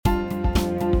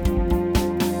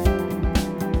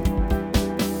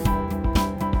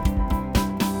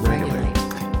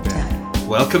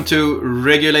Welcome to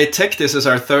Regulate Tech. This is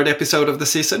our third episode of the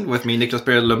season with me, Nicklas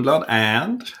Berild Lundblad,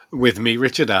 and with me,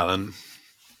 Richard Allan.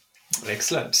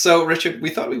 Excellent. So, Richard, we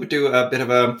thought we would do a bit of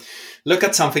a look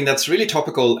at something that's really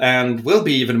topical and will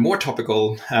be even more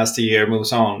topical as the year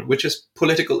moves on, which is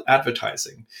political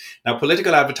advertising. Now,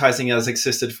 political advertising has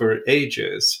existed for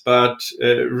ages, but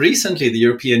recently the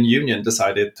European Union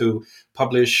decided to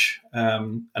publish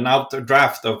an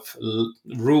draft of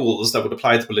rules that would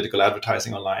apply to political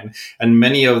advertising online. And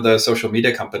many of the social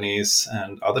media companies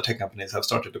and other tech companies have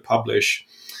started to publish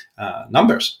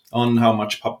numbers on how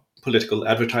much political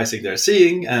advertising they're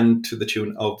seeing and to the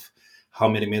tune of how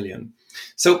many million.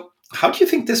 So how do you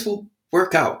think this will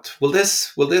work out? Will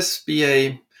this be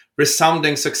a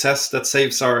resounding success that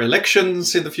saves our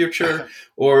elections in the future?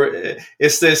 Or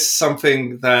is this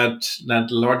something that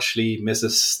largely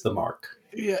misses the mark?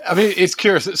 Yeah, I mean, it's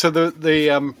curious. So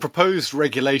the proposed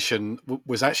regulation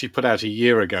was actually put out a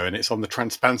year ago, and it's on the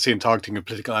transparency and targeting of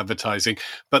political advertising.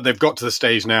 But they've got to the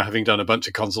stage now, having done a bunch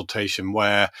of consultation,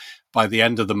 where by the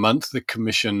end of the month,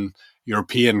 the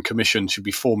European Commission should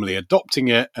be formally adopting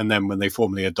it. And then when they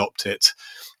formally adopt it,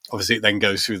 obviously it then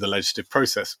goes through the legislative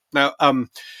process. Now,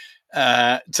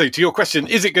 so to your question,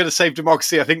 is it going to save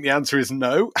democracy? I think the answer is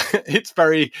no. It's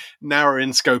very narrow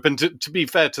in scope. And to be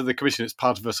fair to the Commission, it's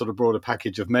part of a sort of broader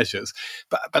package of measures.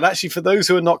 But actually, for those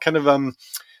who are not kind of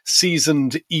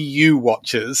seasoned EU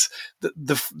watchers,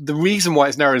 the reason why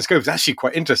it's narrow in scope is actually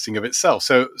quite interesting of itself.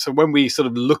 So when we sort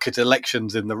of look at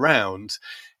elections in the round,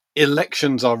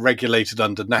 elections are regulated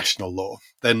under national law.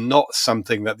 They're not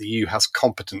something that the EU has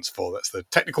competence for. That's the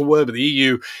technical word, but the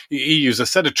EU is a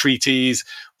set of treaties.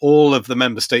 All of the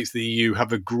member states of the EU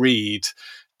have agreed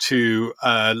to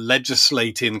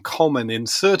legislate in common in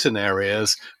certain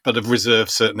areas, but have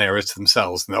reserved certain areas to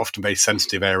themselves. And they're often very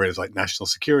sensitive areas like national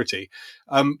security.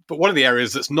 But one of the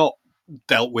areas that's not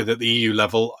dealt with at the EU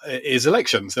level is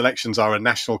elections. Elections are a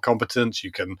national competence.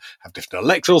 You can have different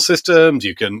electoral systems.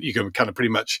 You can kind of pretty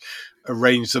much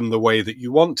arrange them the way that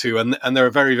you want to. And there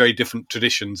are very, very different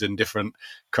traditions in different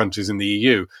countries in the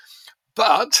EU.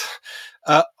 But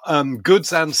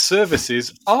goods and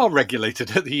services are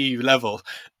regulated at the EU level.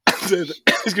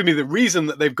 It's going to be the reason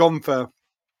that they've gone for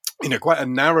quite a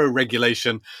narrow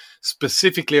regulation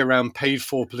specifically around paid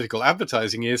for political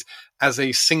advertising is as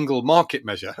a single market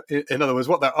measure. In other words,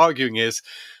 what they're arguing is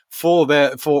for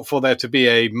there to be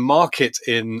a market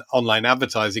in online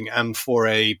advertising and for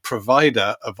a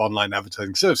provider of online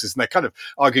advertising services. And they're kind of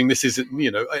arguing this is,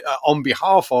 on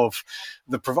behalf of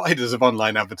the providers of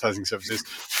online advertising services,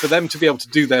 for them to be able to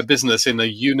do their business in a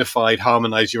unified,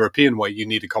 harmonized European way, you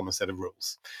need a common set of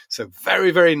rules. So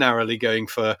very, very narrowly going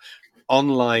for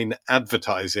online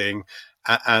advertising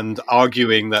and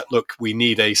arguing that, look, we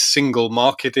need a single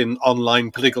market in online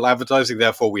political advertising,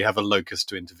 therefore we have a locus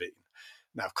to intervene.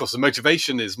 Now, of course, the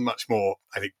motivation is much more,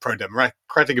 I think,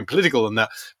 pro-democratic and political than that,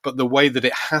 but the way that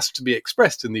it has to be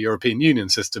expressed in the European Union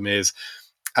system is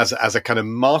as a kind of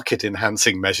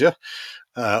market-enhancing measure,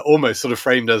 almost sort of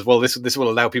framed as, well, this will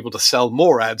allow people to sell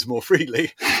more ads more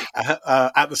freely,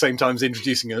 at the same time as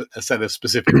introducing a set of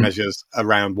specific measures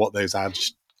around what those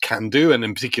ads can do, and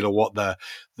in particular what the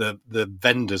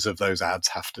vendors of those ads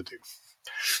have to do.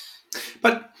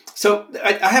 But so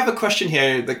I have a question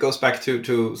here that goes back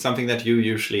to something that you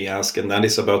usually ask, and that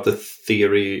is about the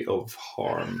theory of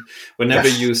harm. Whenever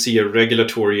you see a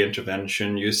regulatory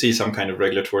intervention, you see some kind of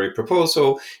regulatory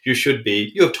proposal, you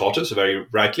have taught us very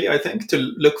rightly, I think, to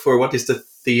look for what is the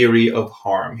theory of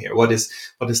harm here. What is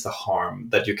the harm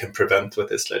that you can prevent with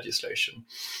this legislation?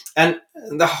 And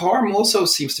the harm also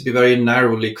seems to be very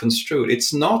narrowly construed.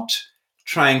 It's not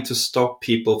trying to stop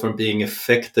people from being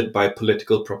affected by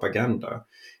political propaganda.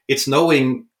 It's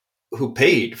knowing who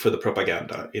paid for the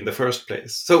propaganda in the first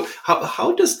place. So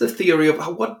how does the theory of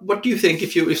what do you think,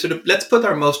 if sort of, let's put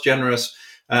our most generous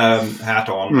hat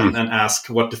on and ask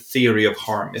what the theory of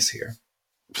harm is here?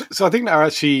 So I think there are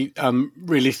actually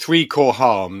really three core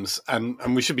harms, and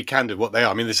we should be candid what they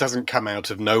are. I mean, this hasn't come out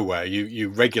of nowhere. You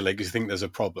regulate because you think there's a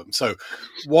problem. So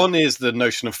one is the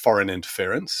notion of foreign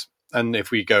interference. And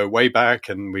if we go way back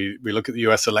and we look at the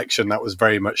US election, that was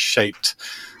very much shaped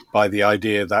by the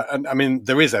idea that, and I mean,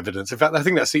 there is evidence. In fact, I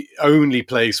think that's the only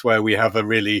place where we have a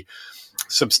really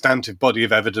substantive body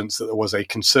of evidence that there was a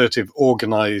concerted,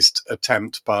 organized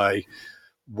attempt by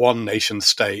one nation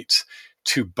state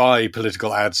to buy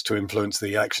political ads to influence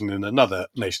the election in another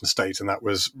nation state. And that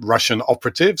was Russian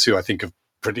operatives, who I think have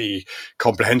pretty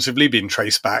comprehensively been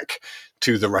traced back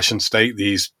to the Russian state,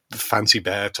 these fancy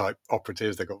bear type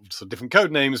operatives. They've got sort of different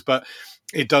code names, but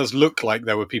it does look like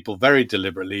there were people very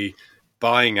deliberately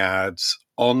buying ads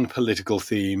on political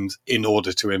themes in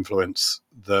order to influence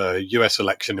the US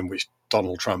election in which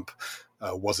Donald Trump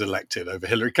was elected over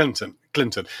Hillary Clinton.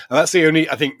 And that's the only,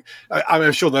 I think,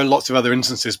 I'm sure there are lots of other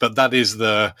instances, but that is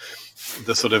the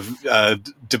sort of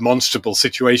demonstrable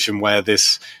situation where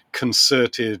this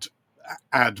concerted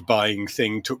ad buying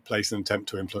thing took place in an attempt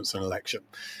to influence an election.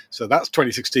 So that's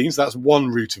 2016. So that's one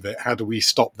route of it. How do we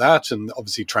stop that? And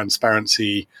obviously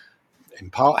transparency in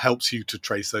part helps you to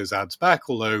trace those ads back,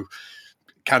 although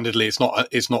candidly it's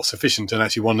not sufficient. And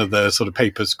actually one of the sort of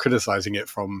papers criticizing it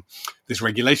from this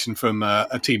regulation from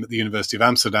a team at the University of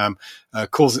Amsterdam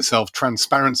calls itself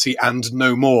Transparency and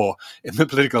No More in the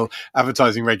political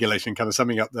advertising regulation, kind of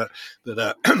summing up that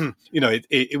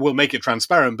it will make it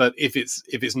transparent, but if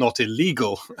it's not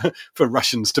illegal for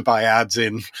Russians to buy ads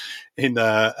in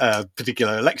a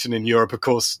particular election in Europe, of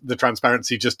course the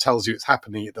transparency just tells you it's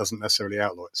happening. It doesn't necessarily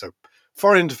outlaw it. So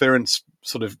foreign interference,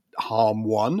 sort of harm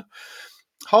one.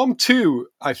 Harm two,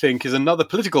 I think, is another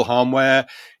political harm where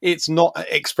it's not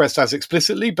expressed as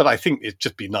explicitly, but I think it'd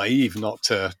just be naive not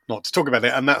to talk about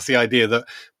it. And that's the idea that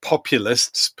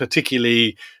populists,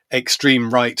 particularly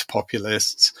extreme right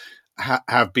populists,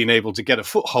 have been able to get a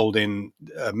foothold in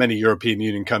many European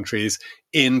Union countries,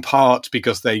 in part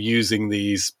because they're using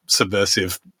these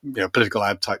subversive, political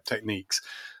ad type techniques.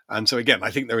 And so, again,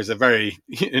 I think there is a very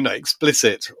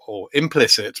explicit or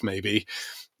implicit, maybe,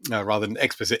 rather than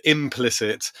explicit,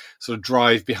 implicit sort of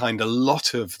drive behind a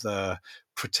lot of the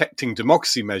protecting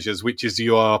democracy measures, which is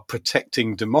you are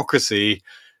protecting democracy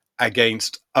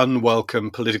against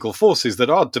unwelcome political forces that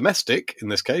are domestic, in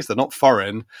this case, they're not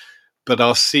foreign, but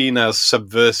are seen as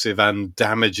subversive and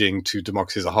damaging to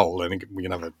democracy as a whole. And we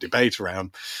can have a debate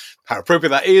around how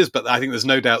appropriate that is, but I think there's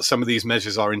no doubt some of these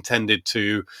measures are intended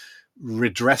to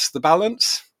redress the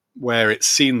balance, where it's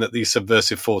seen that these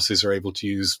subversive forces are able to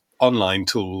use online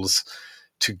tools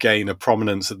to gain a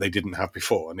prominence that they didn't have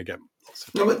before. And again,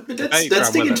 but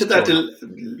let's dig into that.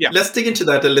 Let's dig into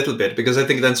that a little bit, because I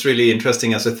think that's really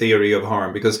interesting as a theory of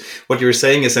harm. Because what you're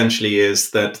saying essentially is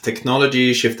that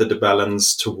technology shifted the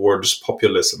balance towards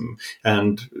populism,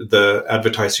 and the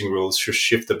advertising rules should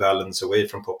shift the balance away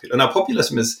from populism. Now,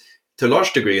 populism is to a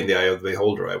large degree in the eye of the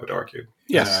beholder, I would argue.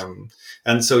 Yes.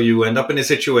 And so you end up in a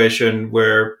situation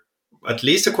where, at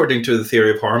least according to the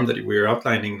theory of harm that we're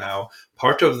outlining now,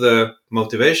 part of the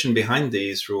motivation behind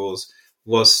these rules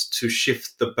was to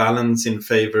shift the balance in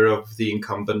favor of the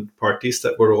incumbent parties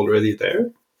that were already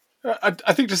there.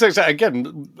 I think to say that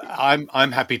again,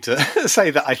 I'm happy to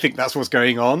say that I think that's what's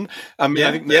going on. I mean,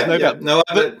 I think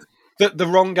the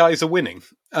wrong guys are winning,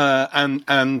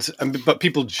 but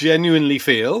people genuinely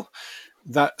feel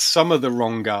that some of the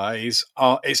wrong guys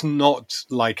are. It's not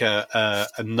like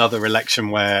another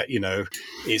election where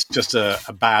it's just a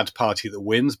bad party that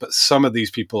wins, but some of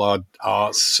these people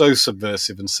are so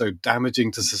subversive and so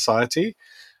damaging to society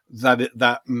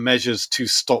that measures to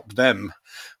stop them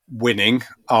winning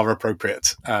are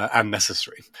appropriate and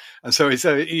necessary. And so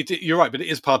you're right, but it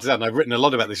is partisan. I've written a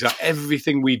lot about this.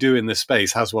 Everything we do in this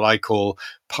space has what I call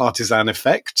partisan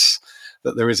effects,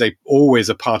 that there is always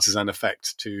a partisan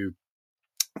effect to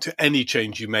any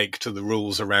change you make to the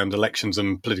rules around elections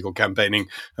and political campaigning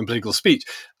and political speech.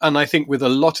 And I think with a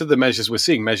lot of the measures we're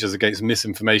seeing, measures against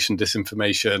misinformation,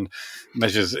 disinformation,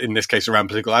 measures in this case around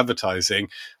political advertising,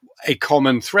 a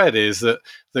common thread is that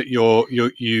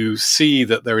you see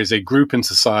that there is a group in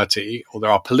society, or there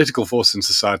are political forces in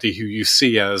society who you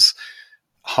see as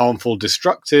harmful,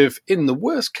 destructive, in the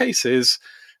worst cases,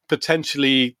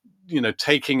 potentially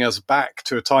taking us back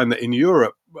to a time that in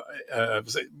Europe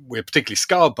we're particularly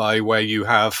scarred by, where you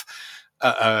have,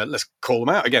 let's call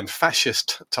them out again,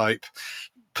 fascist type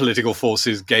political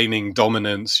forces gaining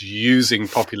dominance, using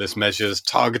populist measures,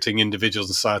 targeting individuals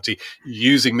in society,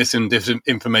 using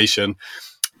misinformation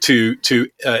to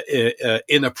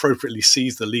inappropriately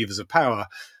seize the levers of power.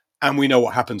 And we know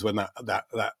what happens when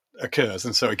that occurs.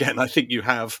 And so again, I think you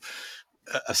have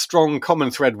a strong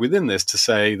common thread within this to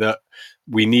say that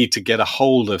we need to get a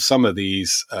hold of some of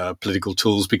these political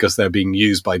tools because they're being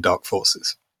used by dark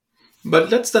forces.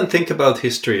 But let's then think about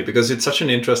history, because it's such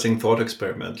an interesting thought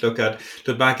experiment. Look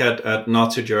back at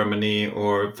Nazi Germany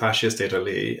or fascist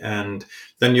Italy, and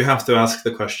then you have to ask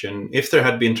the question, if there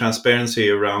had been transparency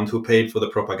around who paid for the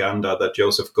propaganda that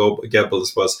Joseph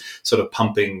Goebbels was sort of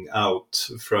pumping out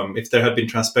from, if there had been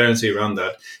transparency around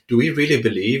that, do we really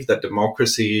believe that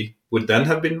democracy would then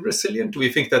have been resilient? Do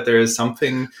we think that there is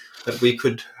something that we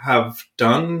could have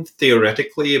done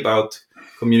theoretically about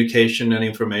communication and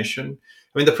information?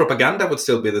 I mean, the propaganda would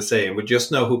still be the same. We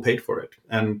just know who paid for it.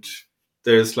 And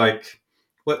there's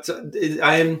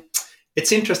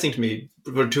it's interesting to me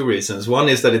for two reasons. One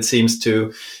is that it seems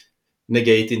to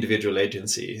negate individual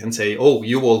agency and say, oh,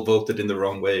 you all voted in the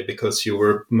wrong way because you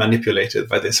were manipulated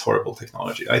by this horrible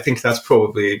technology. I think that's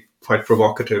probably quite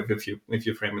provocative if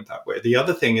you frame it that way. The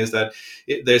other thing is that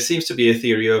there seems to be a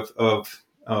theory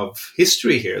of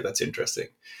history here that's interesting.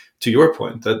 To your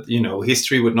point, that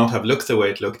history would not have looked the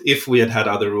way it looked if we had had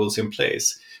other rules in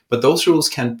place. But those rules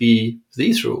can't be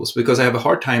these rules, because I have a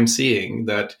hard time seeing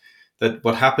that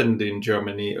what happened in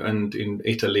Germany and in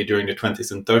Italy during the 20s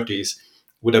and 30s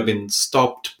would have been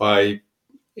stopped by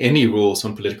any rules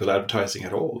on political advertising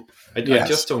at all. I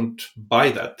just don't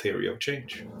buy that theory of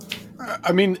change.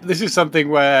 I mean, this is something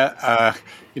where,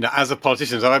 as a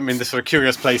politician, I'm in this sort of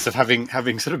curious place of having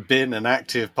sort of been an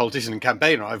active politician and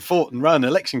campaigner. I've fought and run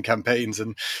election campaigns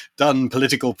and done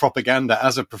political propaganda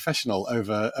as a professional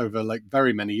over like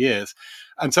very many years.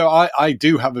 And so I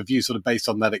do have a view sort of based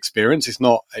on that experience. It's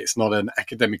not an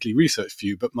academically researched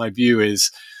view, but my view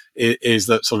is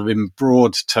that sort of in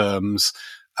broad terms,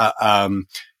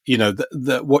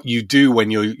 that what you do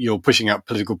when you're pushing out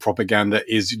political propaganda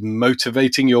is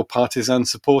motivating your partisan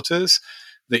supporters,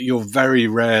 that you're very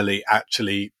rarely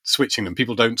actually switching them.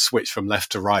 People don't switch from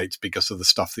left to right because of the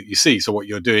stuff that you see. So what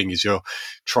you're doing is you're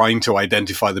trying to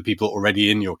identify the people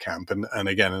already in your camp. And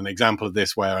again, an example of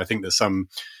this where I think there's some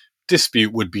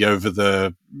dispute would be over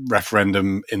the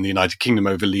referendum in the United Kingdom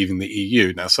over leaving the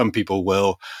EU. Now, some people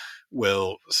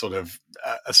will sort of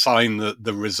assign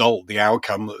the result, the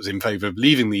outcome that was in favour of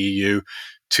leaving the EU,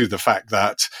 to the fact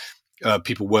that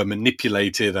people were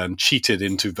manipulated and cheated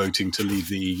into voting to leave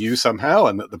the EU somehow,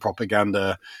 and that the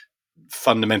propaganda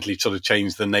fundamentally sort of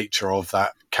changed the nature of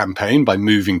that campaign by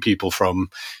moving people from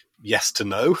yes to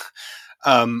no.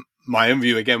 My own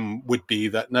view, again, would be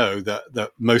that no, that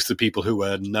most of the people who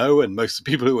were no and most of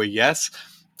the people who were yes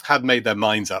had made their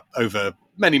minds up over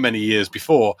many, many years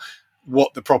before.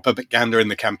 What the propaganda in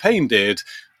the campaign did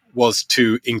was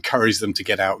to encourage them to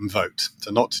get out and vote,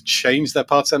 to not to change their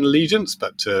partisan allegiance,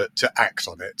 but to act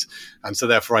on it. And so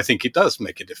therefore, I think it does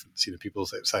make a difference. People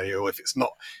say, oh, if it's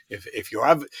not, if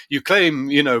you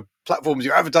claim, platforms,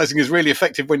 your advertising is really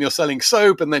effective when you're selling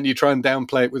soap, and then you try and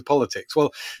downplay it with politics.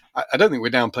 Well, I don't think we're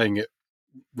downplaying it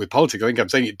with politics. I think I'm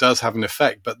saying it does have an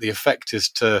effect, but the effect is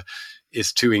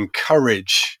to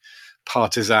encourage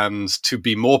partisans to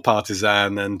be more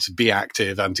partisan and to be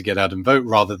active and to get out and vote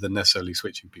rather than necessarily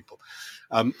switching people.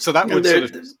 So that would sort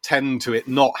of tend to it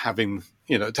not having,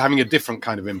 to having a different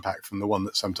kind of impact from the one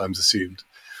that's sometimes assumed.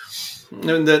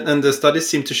 And the studies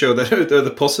seem to show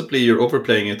that possibly you're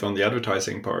overplaying it on the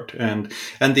advertising part. And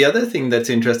the other thing that's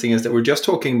interesting is that we're just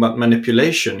talking about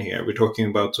manipulation here. We're talking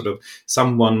about sort of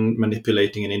someone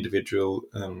manipulating an individual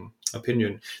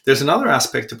opinion. There's another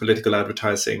aspect to political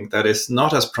advertising that is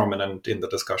not as prominent in the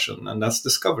discussion, and that's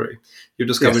discovery. You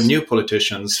discover new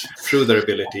politicians through their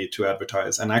ability to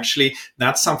advertise. And actually,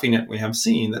 that's something that we have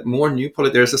seen, that more new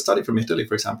there's a study from Italy,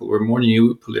 for example, where more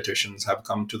new politicians have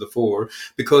come to the fore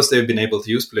because they've been able to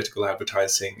use political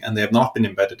advertising and they have not been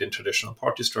embedded in traditional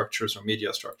party structures or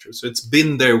media structures. So it's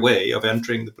been their way of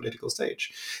entering the political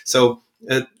stage. So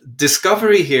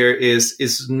discovery here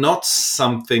is not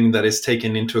something that is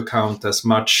taken into account as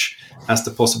much as the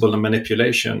possible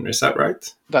manipulation. Is that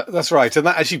right? That's right. And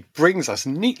that actually brings us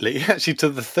neatly to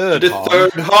the third harm.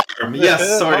 Third harm.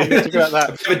 Yes, sorry. About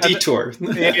that. A detour.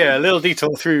 A little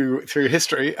detour through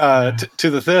history to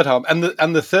the third harm. And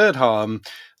the third harm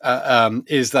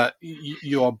is that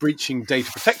you are breaching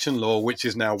data protection law, which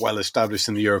is now well established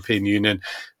in the European Union,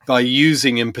 by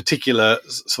using in particular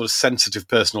sort of sensitive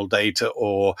personal data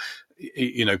or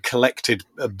collected,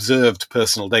 observed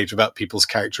personal data about people's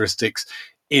characteristics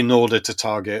in order to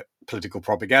target political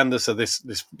propaganda. So this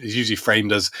is usually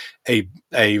framed as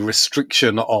a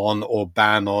restriction on or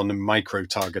ban on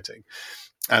micro-targeting.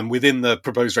 And within the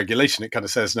proposed regulation, it kind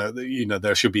of says, no,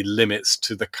 there should be limits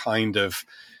to the kind of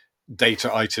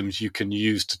data items you can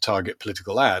use to target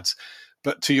political ads.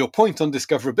 But to your point on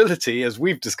discoverability, as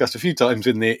we've discussed a few times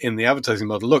in the advertising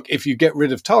model, look, if you get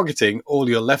rid of targeting, all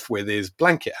you're left with is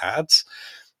blanket ads.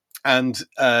 And,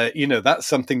 that's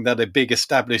something that a big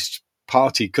established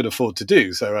party could afford to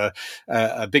do. So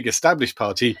a big established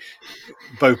party,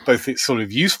 both it's sort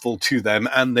of useful to them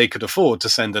and they could afford to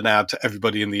send an ad to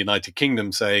everybody in the United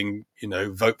Kingdom saying,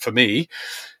 vote for me.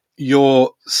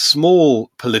 Your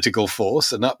small political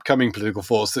force, an upcoming political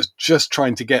force that's just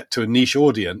trying to get to a niche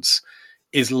audience,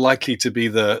 is likely to be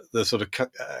the sort of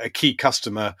a key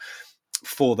customer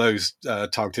for those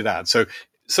targeted ads. So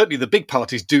certainly the big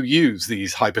parties do use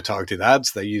these hyper-targeted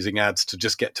ads. They're using ads to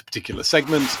just get to particular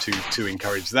segments to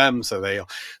encourage them. So they'll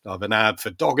have an ad for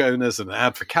dog owners and an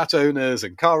ad for cat owners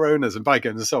and car owners and bike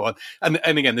owners and so on.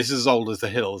 And again, this is as old as the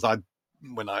hills.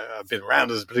 when I've been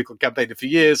around as a political campaigner for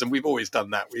years, and we've always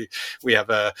done that. We have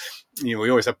we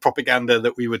always have propaganda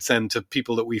that we would send to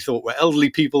people that we thought were elderly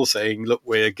people, saying, "Look,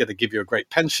 we're going to give you a great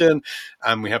pension,"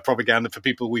 and we have propaganda for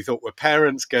people we thought were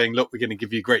parents, going, "Look, we're going to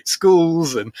give you great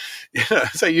schools," and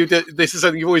so this is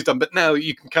something you've always done, but now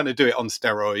you can kind of do it on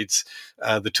steroids.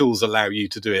 The tools allow you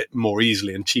to do it more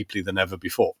easily and cheaply than ever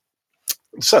before.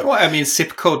 So, well, I mean,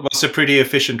 zip code was a pretty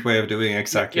efficient way of doing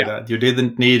exactly that. You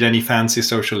didn't need any fancy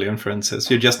social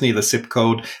inferences. You just need a zip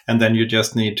code, and then you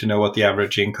just need to know what the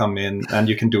average income is, and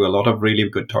you can do a lot of really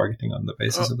good targeting on the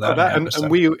basis of that. And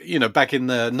we, back in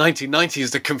the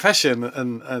 1990s, the confession,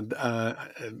 and I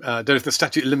don't know if the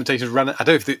statute of limitations ran. I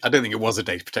don't think it was a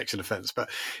data protection offence, but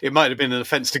it might have been an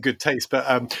offence to good taste.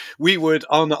 But we would,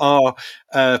 on our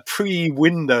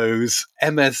pre-Windows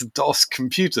MS-DOS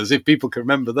computers, if people can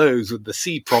remember those with the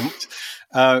C prompt,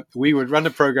 we would run a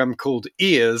program called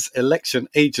EARS, Election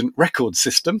Agent Record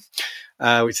System,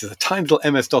 which is a tiny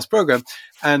little MS-DOS program.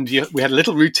 And we had a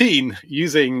little routine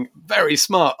using very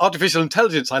smart artificial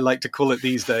intelligence, I like to call it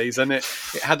these days. And it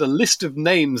had a list of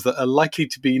names that are likely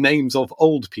to be names of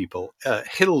old people,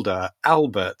 Hilda,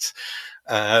 Albert,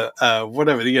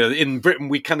 whatever. In Britain,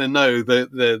 we kind of know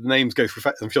the names go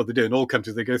through. I'm sure they do in all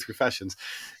countries. They go through fashions,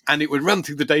 and it would run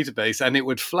through the database, and it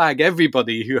would flag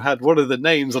everybody who had one of the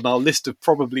names on our list of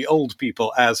probably old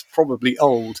people as probably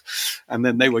old, and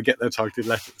then they would get their targeted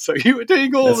letters. So you were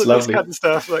doing all of this kind of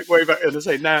stuff, like way back. And I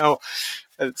say now,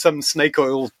 some snake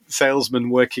oil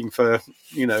salesman working for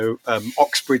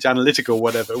Oxbridge Analytica or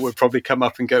whatever would probably come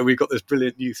up and go, "We've got this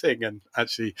brilliant new thing," and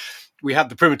actually we had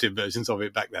the primitive versions of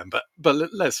it back then.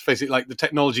 But let's face it, like, the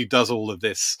technology does all of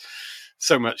this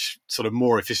so much sort of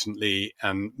more efficiently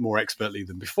and more expertly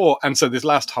than before. And so this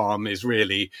last harm is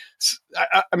really,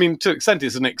 I mean, to an extent,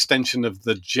 is an extension of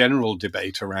the general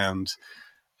debate around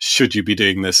should you be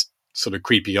doing this sort of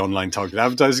creepy online targeted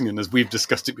advertising. And as we've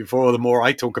discussed it before, the more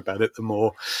I talk about it, the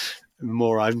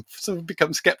more I've sort of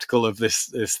become skeptical of this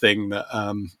thing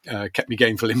that kept me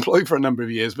gainfully employed for a number of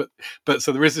years. But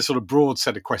so there is this sort of broad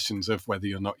set of questions of whether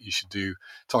or not you should do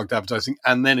targeted advertising.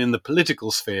 And then in the political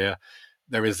sphere,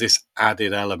 there is this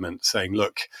added element saying,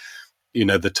 look,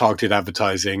 the targeted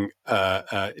advertising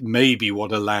may be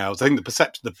what allows. I think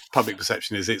the public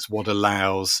perception is it's what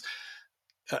allows,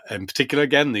 in particular,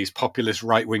 again, these populist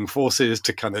right-wing forces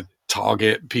to kind of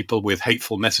target people with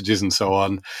hateful messages and so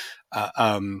on.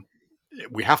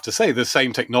 We have to say the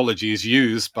same technology is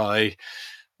used by,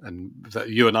 and that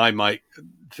you and I might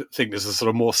think there's a sort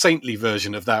of more saintly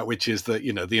version of that, which is that,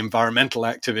 the environmental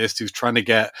activist who's trying to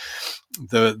get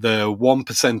the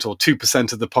 1% or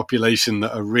 2% of the population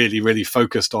that are really, really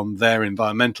focused on their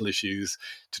environmental issues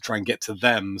to try and get to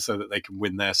them so that they can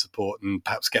win their support and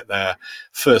perhaps get their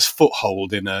first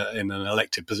foothold in an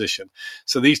elected position.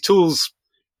 So these tools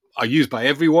are used by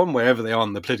everyone, wherever they are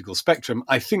on the political spectrum.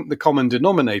 I think the common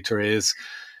denominator is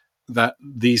that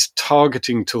these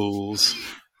targeting tools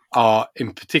are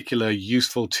in particular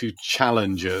useful to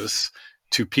challengers,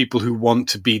 to people who want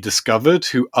to be discovered,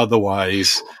 who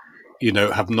otherwise,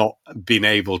 have not been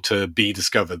able to be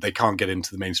discovered. They can't get into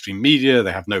the mainstream media.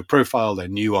 They have no profile. They're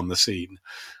new on the scene.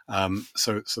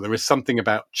 So there is something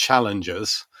about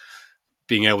challengers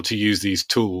being able to use these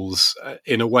tools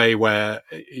in a way where,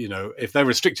 if they're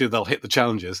restricted, they'll hit the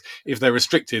challengers. If they're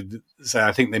restricted, say,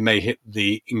 I think they may hit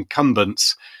the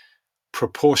incumbents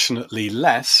proportionately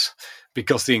less,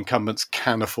 because the incumbents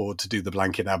can afford to do the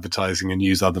blanket advertising and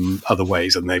use other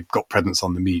ways, and they've got presence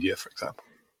on the media, for example.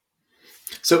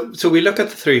 So we look at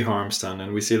the three harms then,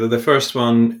 and we see that the first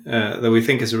one that we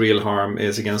think is a real harm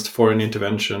is against foreign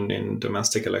intervention in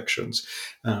domestic elections.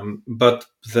 But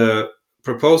the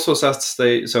proposals as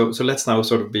they so let's now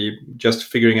sort of be just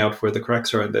figuring out where the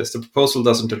cracks are in this. The proposal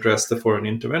doesn't address the foreign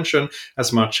intervention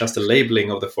as much as the labeling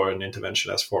of the foreign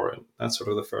intervention as foreign. That's sort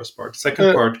of the first part.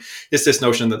 Second part is this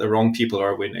notion that the wrong people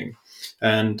are winning.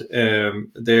 And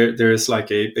there is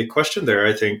like a question there,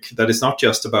 I think, that is not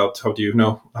just about how do you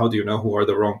know who are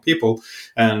the wrong people,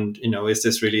 and is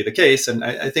this really the case? And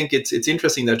I think it's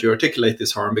interesting that you articulate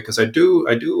this harm, because I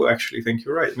do actually think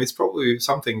you're right. I mean, it's probably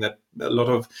something that a lot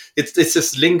of it's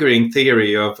this lingering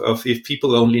theory of if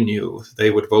people only knew,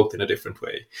 they would vote in a different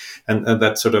way, and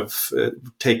that sort of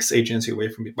takes agency away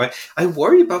from people. I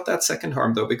worry about that second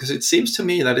harm though, because it seems to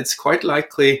me that it's quite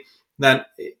likely that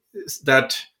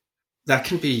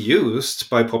can be used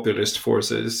by populist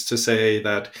forces to say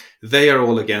that they are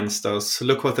all against us.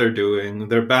 Look what they're doing.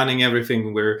 They're banning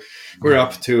everything we're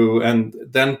up to, and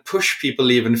then push people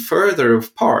even further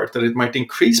apart, that it might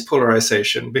increase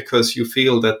polarization because you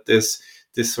feel that this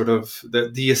this sort of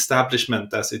the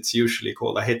establishment, as it's usually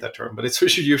called. I hate that term, but it's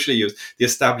usually used. The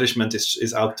establishment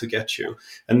is out to get you.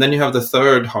 And then you have the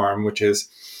third harm, which is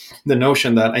the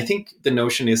notion that I think the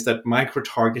notion is that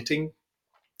micro-targeting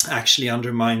actually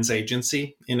undermines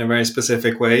agency in a very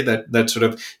specific way, that sort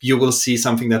of you will see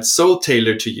something that's so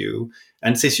tailored to you,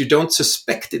 and since you don't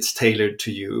suspect it's tailored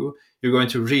to you, you're going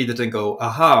to read it and go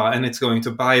aha, and it's going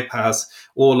to bypass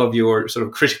all of your sort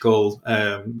of critical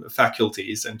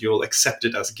faculties, and you'll accept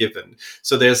it as given.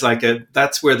 So there's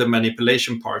that's where the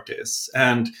manipulation part is,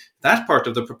 and that part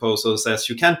of the proposal says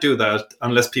you can't do that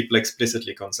unless people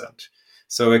explicitly consent.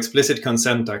 So explicit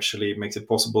consent actually makes it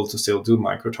possible to still do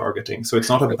micro-targeting. So it's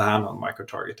not a ban on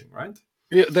micro-targeting, right?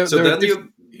 Yeah,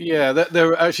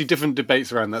 there are actually different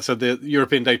debates around that. So the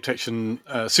European Data Protection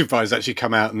Supervisor actually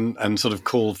come out and sort of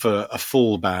called for a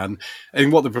full ban.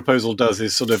 And what the proposal does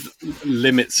is sort of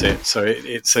limits it. So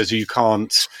it says you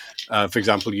can't, for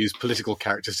example, use political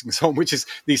characteristics and so on, which is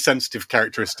these sensitive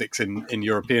characteristics in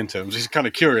European terms, which is kind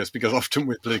of curious because often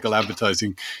with political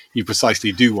advertising, you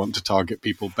precisely do want to target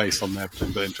people based on their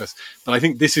political interests. But I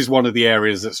think this is one of the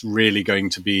areas that's really going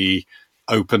to be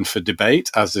open for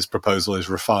debate as this proposal is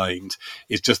refined.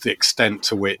 Is just the extent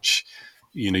to which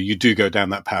you do go down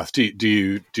that path. Do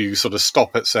you sort of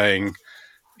stop at saying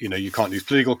you can't use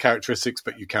political characteristics,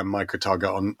 but you can micro target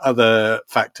on other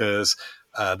factors?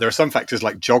 There are some factors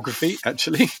like geography,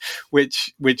 actually,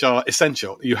 which are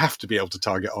essential. You have to be able to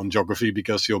target on geography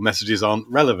because your messages aren't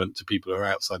relevant to people who are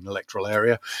outside an electoral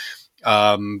area.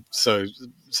 So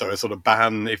a sort of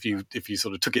ban, if you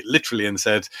sort of took it literally and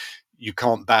said you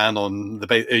can't ban on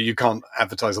you can't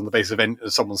advertise on the basis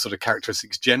of someone's sort of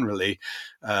characteristics generally.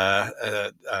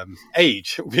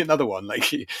 Age would be another one.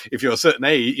 Like if you're a certain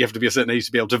age, you have to be a certain age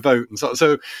to be able to vote, and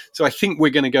so I think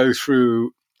we're going to go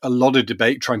through a lot of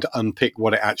debate trying to unpick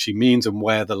what it actually means and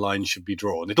where the line should be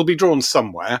drawn. It'll be drawn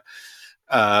somewhere,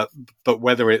 but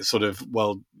whether it's sort of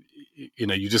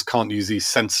you just can't use these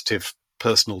sensitive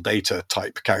personal data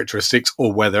type characteristics,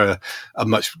 or whether a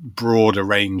much broader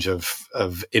range of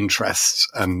interests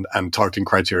and targeting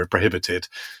criteria are prohibited.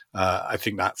 I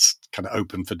think that's kind of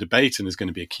open for debate and is going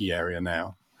to be a key area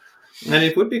now. And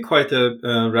it would be quite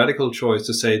a radical choice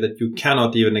to say that you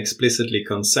cannot even explicitly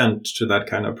consent to that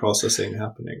kind of processing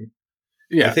happening.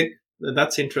 Yeah, I think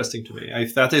that's interesting to me.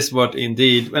 If that is what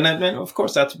indeed, and of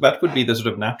course that would be the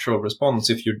sort of natural response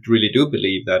if you really do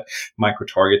believe that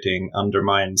micro-targeting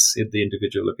undermines the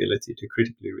individual ability to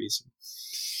critically reason.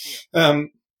 Yeah.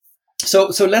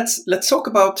 So let's talk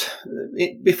about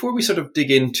before we sort of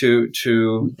dig into.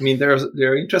 I mean, there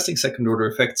are interesting second order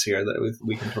effects here that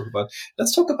we can talk about.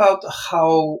 Let's talk about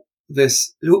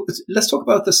let's talk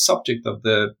about the subject of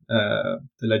the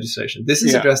legislation. This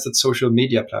is addressed at social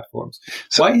media platforms.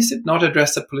 So, why is it not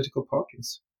addressed at political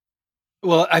parties?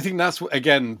 Well, I think that's,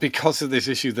 again, because of this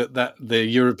issue that the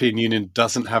European Union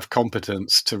doesn't have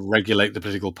competence to regulate the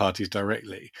political parties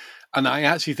directly. And I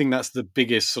actually think that's the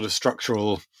biggest sort of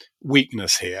structural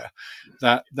weakness here,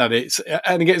 that it's,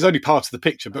 and again, it's only part of the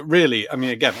picture, but really, I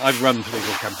mean, again, I've run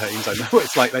political campaigns. I know what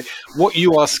it's like what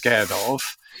you are scared of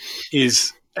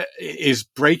is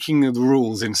breaking the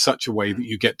rules in such a way that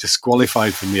you get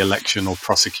disqualified from the election or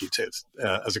prosecuted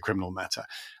as a criminal matter.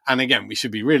 And again, I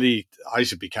should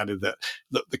be candid that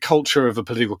the culture of a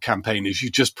political campaign is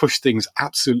you just push things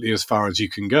absolutely as far as you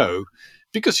can go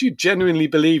because you genuinely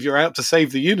believe you're out to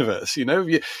save the universe.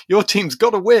 Your team's got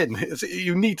to win.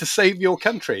 You need to save your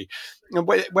country. And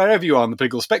wherever you are on the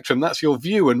political spectrum, that's your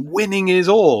view, and winning is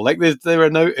all. Like there are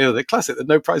the classic, there's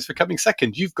no prize for coming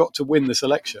second. You've got to win this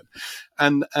election,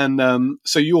 and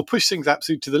so you'll push things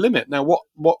absolutely to the limit. Now,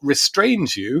 what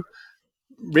restrains you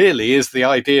really is the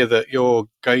idea that you're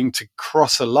going to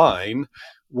cross a line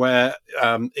where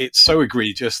it's so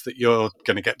egregious that you're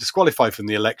going to get disqualified from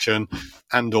the election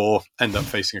and or end up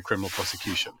facing a criminal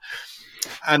prosecution.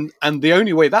 And the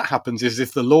only way that happens is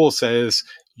if the law says,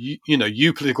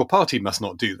 you political party must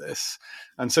not do this.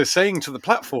 And so saying to the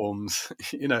platforms,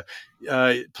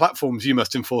 platforms, you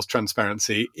must enforce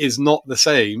transparency is not the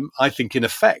same, I think, in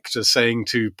effect, as saying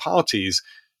to parties,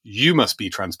 you must be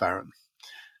transparent.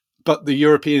 But the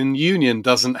European Union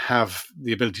doesn't have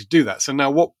the ability to do that. So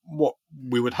now what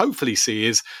we would hopefully see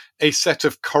is a set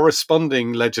of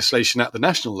corresponding legislation at the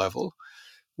national level,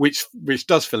 which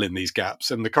does fill in these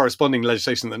gaps. And the corresponding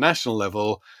legislation at the national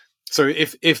level, so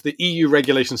if the EU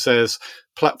regulation says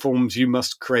platforms, you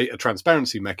must create a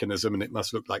transparency mechanism and it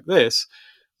must look like this,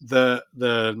 the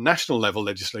national level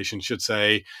legislation should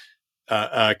say,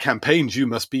 campaigns, you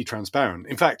must be transparent.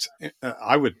 In fact,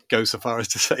 I would go so far as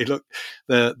to say, look,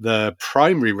 the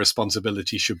primary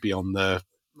responsibility should be on the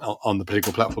on the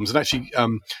political platforms. And actually,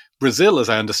 Brazil, as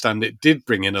I understand it, did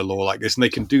bring in a law like this, and they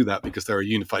can do that because they're a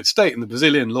unified state. And the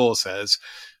Brazilian law says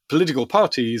political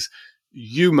parties,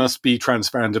 you must be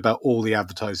transparent about all the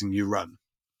advertising you run.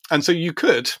 And so you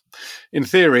could, in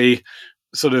theory,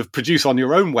 sort of produce on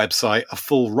your own website a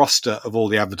full roster of all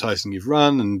the advertising you've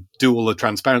run and do all the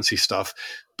transparency stuff.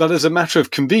 But as a matter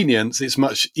of convenience, it's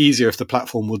much easier if the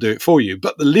platform will do it for you.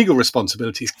 But the legal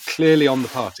responsibility is clearly on the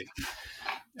party.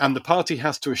 And the party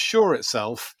has to assure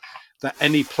itself that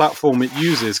any platform it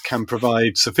uses can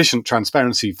provide sufficient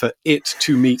transparency for it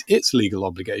to meet its legal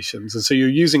obligations. And so you're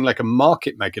using like a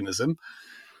market mechanism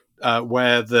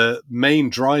where the main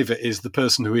driver is the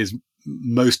person who is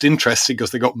most interested because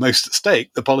they got most at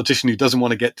stake, the politician who doesn't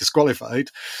want to get disqualified.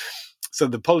 So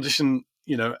the politician,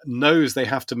 knows they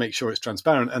have to make sure it's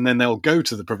transparent, and then they'll go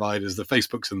to the providers, the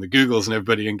Facebooks and the Googles and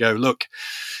everybody, and go, look,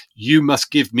 you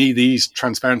must give me these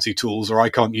transparency tools or I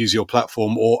can't use your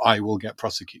platform or I will get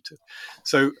prosecuted.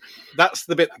 So that's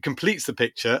the bit that completes the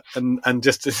picture. And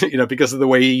just, because of the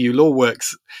way EU law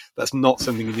works, that's not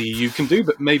something the EU can do,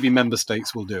 but maybe member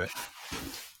states will do it.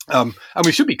 And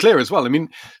we should be clear as well. I mean,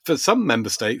 for some member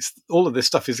states, all of this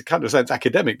stuff is kind of sounds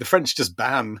academic. The French just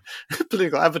ban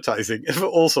political advertising for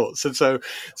all sorts. And so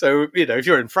if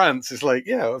you're in France, it's like,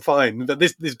 yeah, fine. But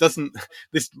this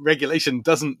regulation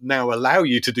doesn't now allow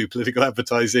you to do political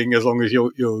advertising as long as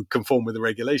you're conform with the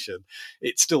regulation.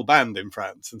 It's still banned in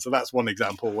France. And so that's one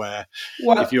example where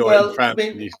if you're in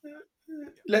France,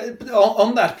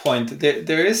 on that point,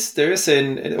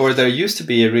 there used to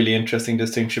be a really interesting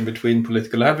distinction between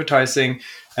political advertising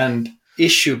and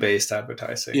issue-based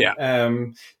advertising. Yeah.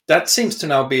 That seems to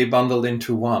now be bundled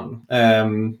into one.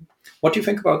 What do you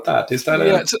think about that? Is that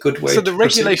a good way? So the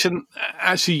regulation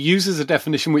actually uses a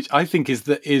definition which I think is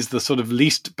the sort of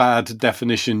least bad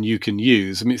definition you can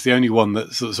use. I mean, it's the only one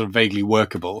that's sort of vaguely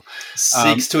workable.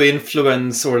 Seeks to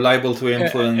influence or liable to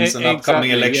influence an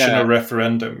upcoming election or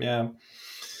referendum. Yeah.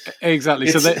 Exactly.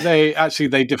 So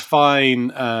they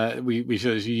define. We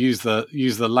should use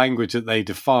the language that they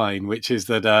define, which is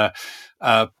that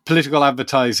political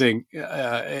advertising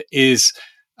is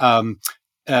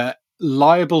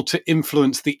liable to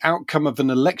influence the outcome of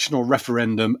an election or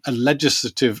referendum, a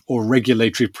legislative or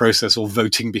regulatory process, or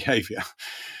voting behaviour.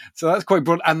 So that's quite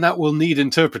broad, and that will need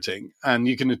interpreting, and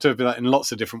you can interpret that in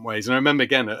lots of different ways. And I remember,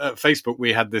 again, at Facebook,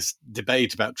 we had this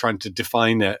debate about trying to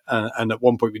define it, and at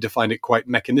one point we defined it quite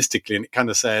mechanistically, and it kind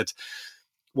of said,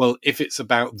 well, if it's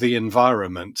about the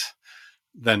environment,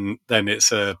 then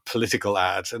it's a political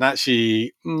ad. And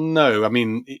actually, no. I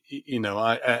mean,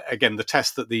 again, the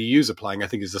test that the EU is applying, I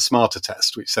think, is the smarter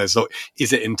test, which says, look,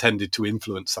 is it intended to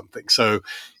influence something? So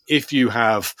if you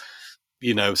have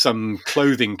some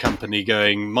clothing company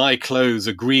going, my clothes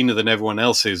are greener than everyone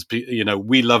else's,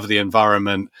 we love the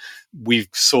environment,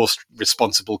 we've sourced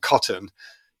responsible cotton,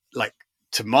 like,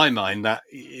 to my mind, that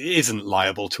isn't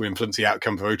liable to influence the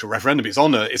outcome of a vote or referendum. It's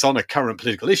on a current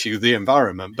political issue, the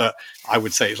environment, but I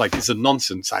would say it's a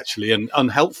nonsense, actually, and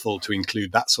unhelpful to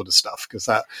include that sort of stuff, because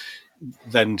that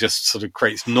then just sort of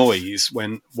creates noise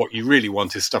when what you really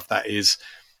want is stuff that is,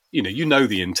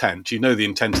 the intent. The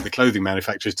intent of the clothing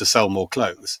manufacturers to sell more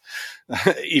clothes,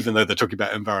 even though they're talking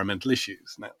about environmental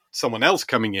issues. Now, someone else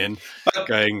coming in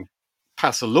going,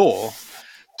 pass a law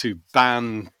to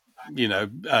ban,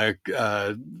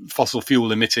 fossil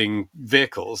fuel emitting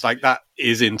vehicles, like that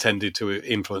is intended to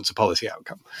influence a policy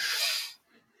outcome.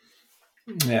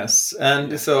 Yes,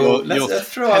 and so let's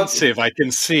throw pensive, out. I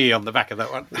can see on the back of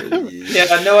that one.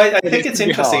 I think it's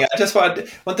interesting. I just want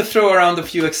to throw around a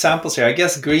few examples here. I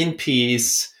guess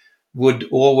Greenpeace would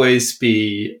always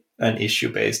be an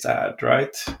issue-based ad,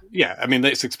 right? Yeah, I mean,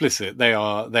 it's explicit. They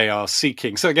are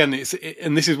seeking. So again,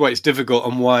 and this is why it's difficult,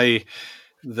 and why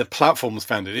the platforms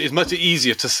found it. It's much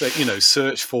easier to say,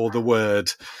 search for the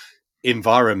word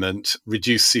environment,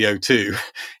 reduce CO2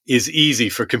 is easy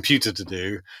for a computer to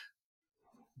do.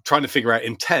 Trying to figure out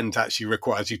intent actually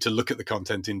requires you to look at the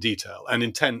content in detail, and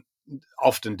intent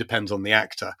often depends on the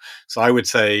actor. So I would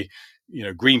say,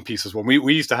 Greenpeace was one.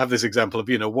 We used to have this example of,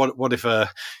 what if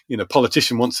a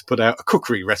politician wants to put out a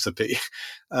cookery recipe,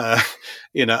 and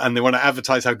they want to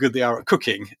advertise how good they are at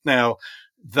cooking. Now,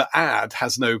 the ad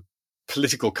has no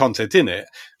political content in it,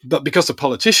 but because a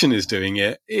politician is doing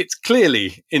it, it's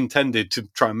clearly intended to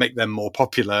try and make them more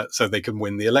popular so they can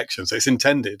win the election. So it's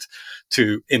intended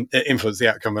to influence the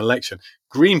outcome of an election.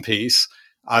 Greenpeace,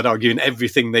 I'd argue, in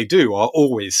everything they do, are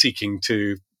always seeking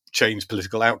to change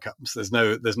political outcomes.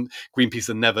 Greenpeace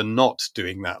are never not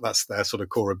doing that. That's their sort of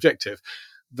core objective.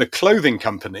 The clothing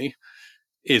company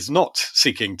is not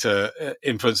seeking to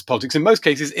influence politics in most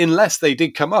cases, unless they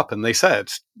did come up and they said,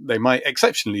 they might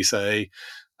exceptionally say,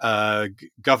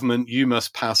 government, you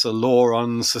must pass a law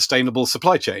on sustainable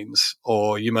supply chains,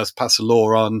 or you must pass a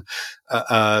law on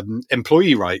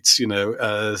employee rights,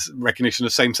 recognition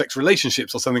of same-sex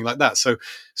relationships or something like that.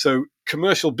 So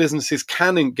commercial businesses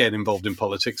can get involved in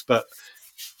politics, but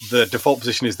the default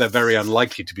position is they're very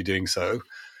unlikely to be doing so.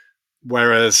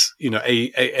 Whereas,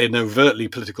 an overtly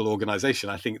political organization,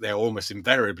 I think they're almost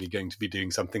invariably going to be doing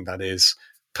something that is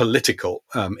political,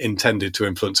 intended to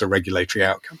influence a regulatory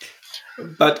outcome.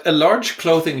 But a large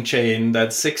clothing chain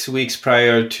that 6 weeks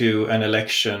prior to an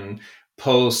election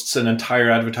posts an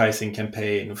entire advertising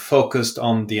campaign focused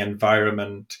on the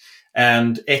environment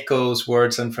and echoes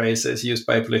words and phrases used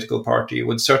by a political party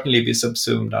would certainly be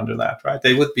subsumed under that, right?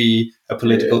 They would be a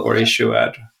political or issue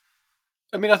ad.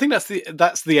 I mean, I think that's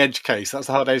the edge case. That's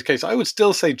the hard edge case. I would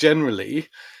still say generally,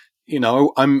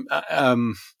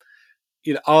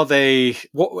 are they,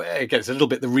 again, it's a little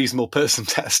bit the reasonable person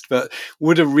test, but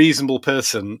would a reasonable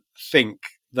person think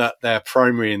that their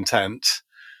primary intent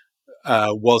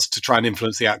was to try and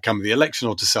influence the outcome of the election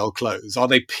or to sell clothes? Are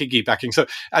they piggybacking? So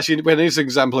actually, when there's an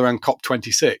example around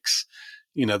COP26,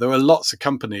 there were lots of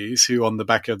companies who on the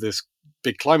back of this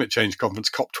big climate change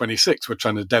conference, COP26, were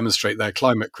trying to demonstrate their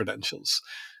climate credentials.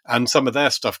 And some of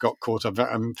their stuff got caught up.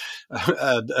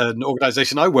 An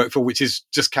organization I work for, which is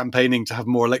just campaigning to have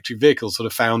more electric vehicles, sort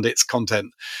of found its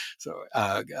content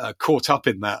caught up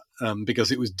in that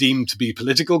because it was deemed to be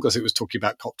political because it was talking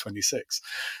about COP26.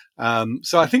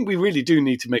 So I think we really do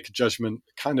need to make a judgment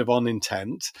kind of on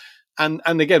intent. And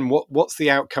again, what's the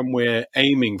outcome we're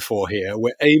aiming for here?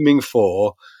 We're aiming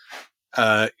for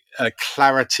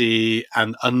clarity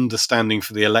and understanding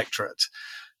for the electorate.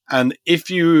 And if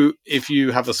you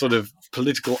have a sort of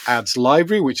political ads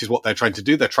library, which is what they're trying to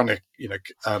do, they're trying to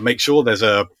make sure there's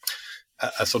a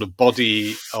sort of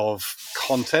body of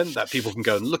content that people can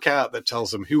go and look at that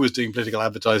tells them who was doing political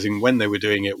advertising, when they were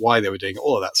doing it, why they were doing it,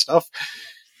 all of that stuff.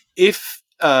 If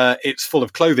it's full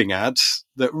of clothing ads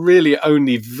that really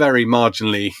only very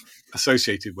marginally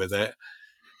associated with it,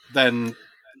 then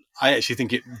I actually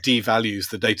think it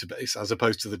devalues the database as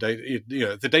opposed to the data.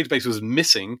 The database was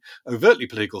missing overtly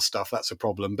political stuff. That's a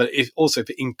problem. But if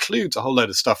it includes a whole load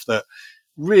of stuff that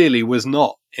really was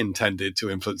not intended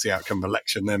to influence the outcome of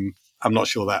election, then I'm not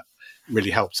sure that really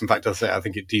helps. In fact, I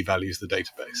think it devalues the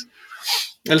database.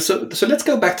 And so let's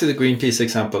go back to the Greenpeace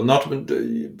example. Not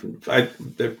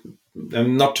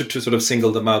to sort of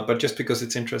single them out, but just because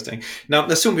it's interesting. Now,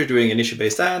 assume we're doing an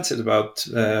issue-based ads. It's about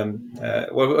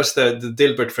what was the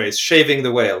Dilbert phrase? Shaving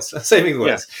the whales, saving the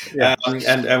whales. Yeah.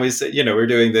 And we say, we're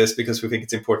doing this because we think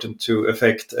it's important to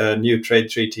affect a new trade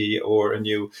treaty or a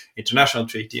new international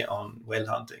treaty on whale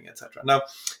hunting, etc. Now,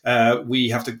 we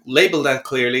have to label that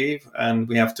clearly, and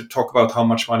we have to talk about how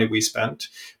much money we spent.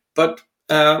 But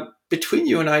between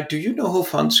you and I, do you know who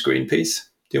funds Greenpeace?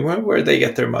 Do you remember where they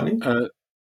get their money?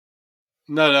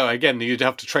 No. Again, you'd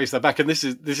have to trace that back, and this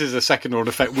is a second order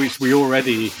effect, which we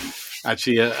already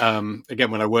actually.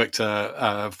 Again, when I worked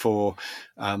for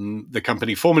the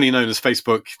company formerly known as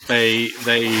Facebook, they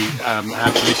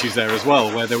had some issues there as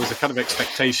well, where there was a kind of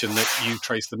expectation that you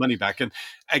trace the money back. And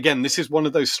again, this is one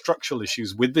of those structural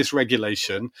issues with this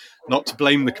regulation. Not to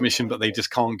blame the Commission, but they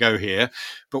just can't go here.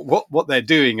 But what they're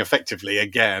doing effectively,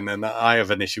 again, and I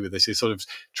have an issue with this, is sort of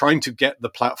trying to get the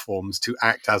platforms to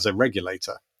act as a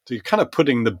regulator. So you're kind of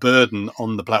putting the burden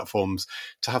on the platforms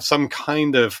to have some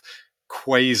kind of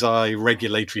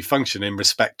quasi-regulatory function in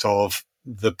respect of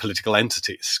the political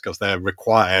entities, because they're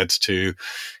required to,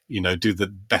 do the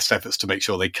best efforts to make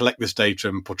sure they collect this data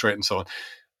and portray it and so on.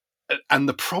 And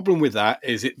the problem with that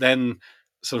is it then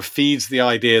sort of feeds the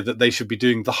idea that they should be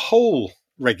doing the whole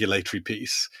regulatory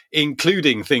piece,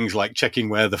 including things like checking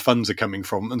where the funds are coming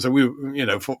from. And so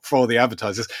for the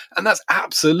advertisers, and that's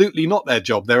absolutely not their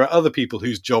job. There are other people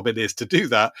whose job it is to do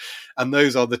that. And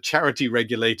those are the charity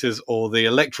regulators or the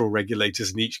electoral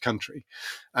regulators in each country.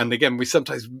 And again, we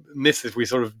sometimes miss this. We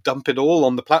sort of dump it all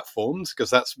on the platforms because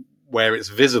that's where it's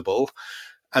visible.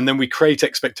 And then we create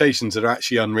expectations that are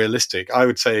actually unrealistic. I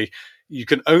would say you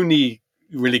can only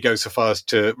really go so far as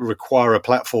to require a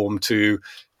platform to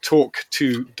talk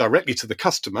directly to the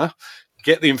customer,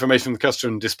 get the information from the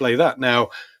customer and display that. Now,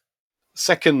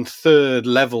 second, third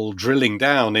level drilling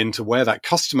down into where that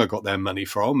customer got their money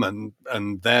from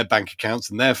and their bank accounts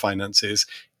and their finances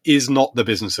is not the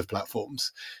business of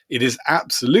platforms. It is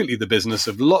absolutely the business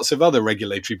of lots of other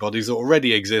regulatory bodies that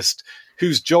already exist,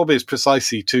 whose job is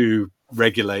precisely to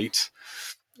regulate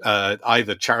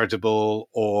either charitable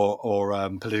or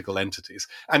political entities.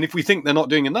 And if we think they're not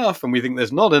doing enough, and we think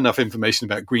there's not enough information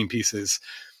about Greenpeace's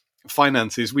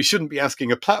finances, we shouldn't be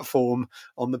asking a platform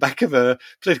on the back of a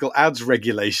political ads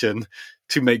regulation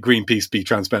to make Greenpeace be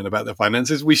transparent about their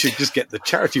finances. We should just get the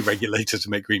charity regulator to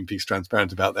make Greenpeace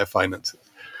transparent about their finances.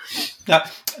 Now,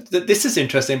 this is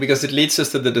interesting because it leads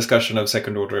us to the discussion of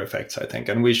second order effects, I think,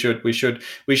 and we should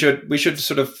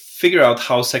sort of figure out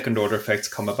how second order effects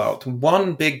come about.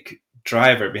 One big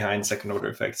driver behind second order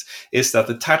effects is that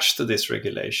attached to this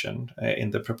regulation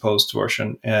in the proposed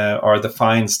version are the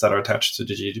fines that are attached to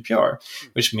the GDPR,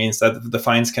 which means that the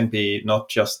fines can be not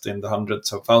just in the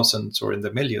hundreds of thousands or in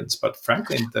the millions, but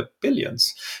frankly in the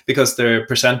billions, because they're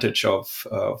percentage of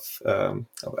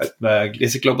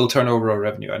is it global turnover or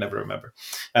revenue? I never remember.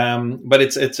 But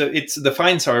it's the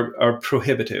fines are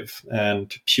prohibitive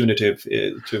and punitive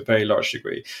to a very large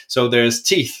degree. So there's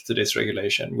teeth to this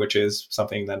regulation, which is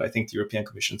something that I think the European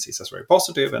Commission sees as very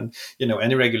positive, and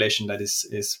any regulation that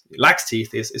is lacks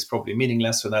teeth is probably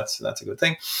meaningless. So that's a good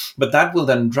thing. But that will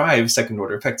then drive second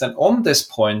order effects. And on this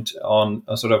point, on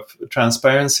a sort of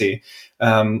transparency,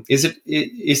 is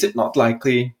it not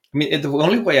likely? I mean, the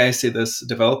only way I see this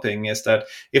developing is that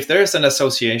if there is an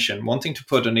association wanting to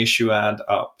put an issue ad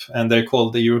up, and they're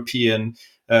called the European,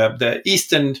 the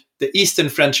Eastern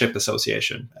Friendship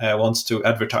Association wants to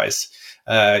advertise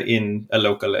in a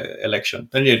local election,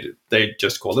 then they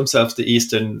just call themselves the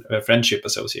Eastern Friendship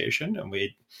Association, and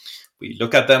we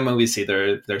look at them and we see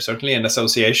they're certainly an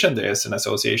association. There's an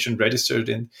association registered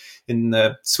in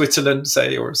Switzerland,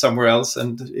 say, or somewhere else,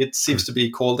 and it seems to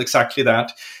be called exactly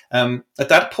that. At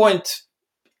that point,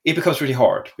 it becomes really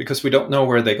hard because we don't know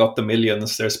where they got the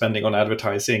millions they're spending on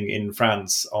advertising in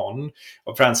France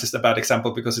France is a bad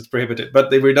example because it's prohibited, but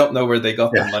we don't know where they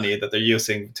got the money that they're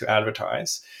using to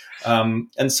advertise.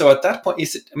 And so at that point,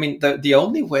 the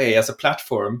only way as a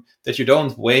platform that you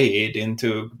don't wade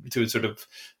into sort of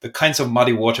the kinds of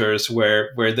muddy waters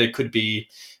where there could be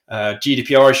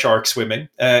GDPR shark swimming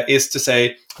is to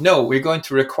say, no, we're going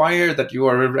to require that you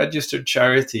are a registered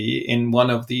charity in one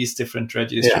of these different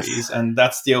registries. Yes. And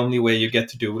that's the only way you get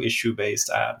to do issue-based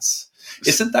ads.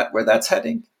 Isn't that where that's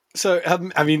heading? So,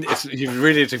 you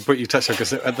really to put you touched on,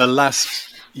 because at the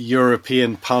last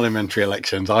European parliamentary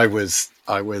elections, I was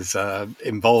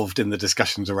involved in the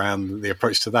discussions around the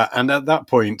approach to that. And at that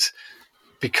point,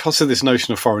 because of this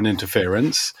notion of foreign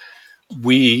interference,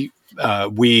 we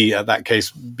at that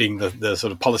case, being the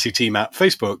sort of policy team at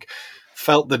Facebook,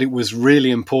 felt that it was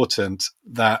really important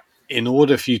that in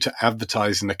order for you to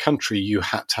advertise in a country, you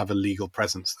had to have a legal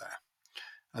presence there.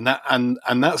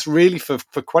 And that's really for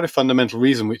quite a fundamental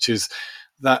reason, which is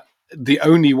that the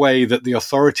only way that the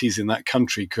authorities in that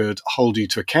country could hold you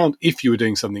to account if you were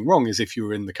doing something wrong is if you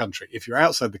were in the country. If you're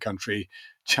outside the country,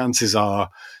 chances are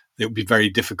it would be very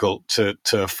difficult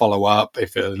to follow up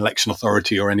if an election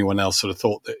authority or anyone else sort of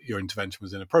thought that your intervention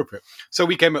was inappropriate. So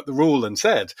we came up with the rule and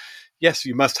said, yes,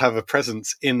 you must have a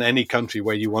presence in any country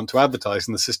where you want to advertise,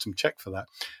 and the system checked for that.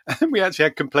 And then we actually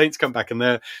had complaints come back, and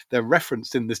they're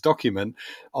referenced in this document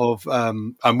of,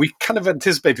 and we kind of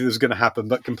anticipated this was going to happen,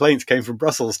 but complaints came from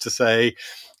Brussels to say,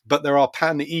 but there are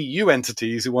pan-EU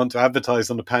entities who want to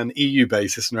advertise on a pan-EU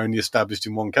basis and are only established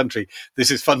in one country. This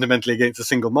is fundamentally against the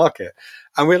single market.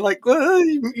 And we're like, well,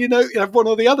 you have one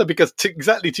or the other, because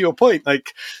exactly to your point,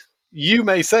 like, you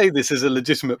may say this is a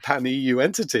legitimate pan-EU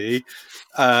entity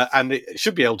and it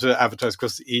should be able to advertise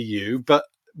across the EU, but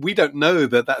we don't know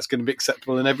that that's going to be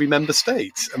acceptable in every member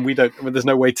state. And there's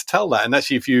no way to tell that. And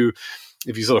actually, if you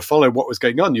sort of follow what was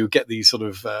going on, you get these sort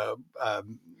of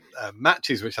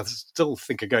matches, which I still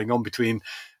think are going on between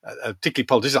particularly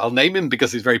politicians. I'll name him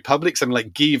because he's very public. Something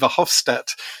like Guy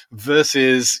Verhofstadt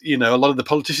versus, a lot of the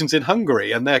politicians in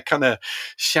Hungary, and they're kind of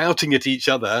shouting at each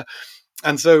other.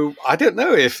 And so I don't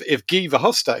know if Guy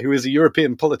Verhofstadt, who is a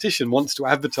European politician, wants to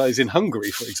advertise in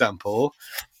Hungary, for example.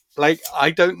 Like,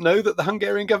 I don't know that the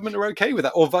Hungarian government are okay with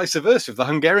that, or vice versa. If the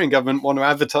Hungarian government want to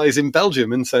advertise in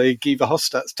Belgium and say Guy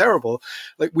Verhofstadt's terrible,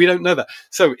 like, we don't know that.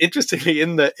 So interestingly,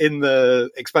 in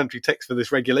the explanatory text for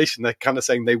this regulation, they're kind of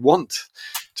saying they want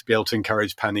to be able to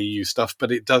encourage pan-EU stuff,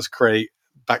 but it does create,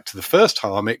 back to the first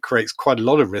harm, it creates quite a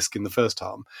lot of risk in the first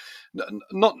harm.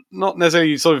 Not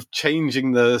necessarily sort of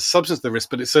changing the substance of the risk,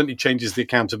 but it certainly changes the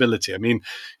accountability. I mean,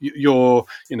 your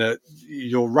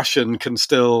Russian can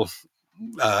still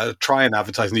try and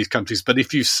advertise in these countries, but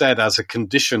if you said as a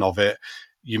condition of it,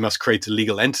 you must create a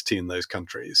legal entity in those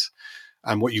countries.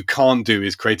 And what you can't do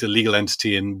is create a legal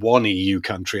entity in one EU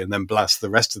country and then blast the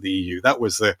rest of the EU. That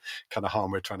was the kind of harm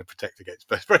we're trying to protect against.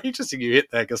 But it's very interesting you hit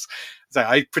there, because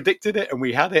I predicted it and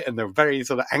we had it, and there were very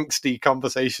sort of angsty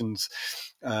conversations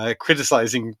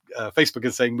criticizing Facebook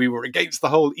and saying we were against the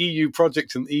whole EU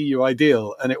project and the EU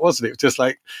ideal. And it wasn't. It was just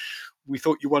like, we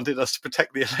thought you wanted us to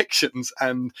protect the elections,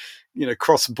 and,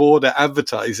 cross-border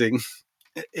advertising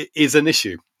is an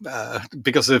issue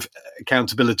because of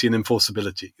accountability and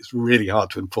enforceability. It's really hard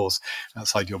to enforce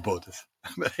outside your borders.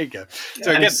 There you go.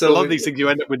 So again, a lot of these things you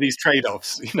end up with these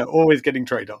trade-offs. Always getting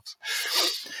trade-offs.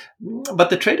 But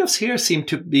the trade-offs here seem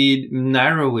to be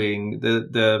narrowing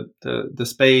the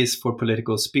space for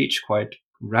political speech quite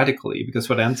radically, because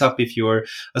what ends up, if you're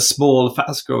a small,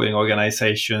 fast-growing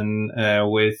organization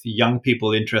with young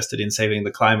people interested in saving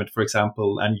the climate, for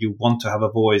example, and you want to have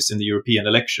a voice in the European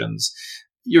elections,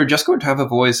 you're just going to have a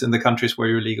voice in the countries where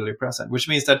you're legally present, which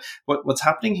means that what's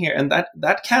happening here, and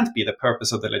that can't be the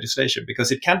purpose of the legislation,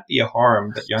 because it can't be a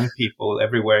harm that young people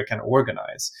everywhere can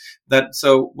organize.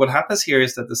 So what happens here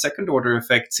is that the second order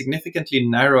effect significantly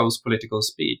narrows political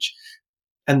speech.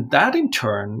 And that in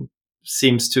turn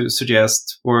seems to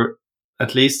suggest, or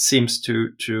at least seems to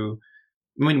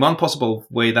one possible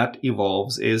way that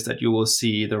evolves is that you will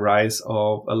see the rise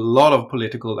of a lot of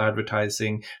political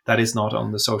advertising that is not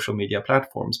on the social media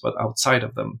platforms, but outside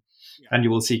of them. Yeah. And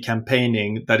you will see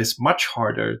campaigning that is much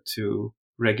harder to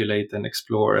regulate and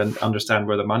explore and understand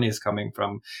where the money is coming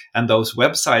from. And those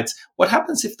websites, what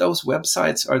happens if those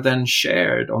websites are then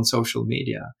shared on social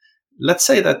media? Let's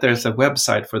say that there's a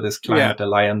website for this climate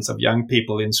alliance of young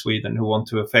people in Sweden who want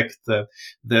to affect all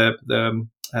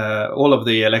of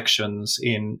the elections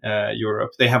in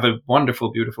Europe. They have a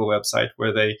wonderful, beautiful website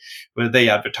where they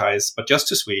advertise, but just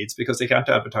to Swedes, because they can't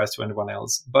advertise to anyone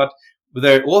else. But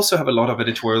they also have a lot of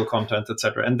editorial content,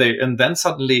 etc. And then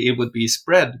suddenly it would be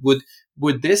spread.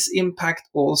 Would this impact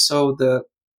also the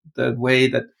way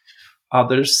that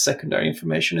other secondary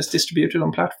information is distributed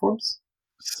on platforms?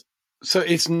 So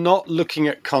it's not looking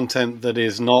at content that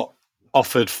is not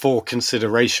offered for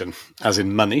consideration, as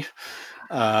in money.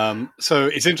 So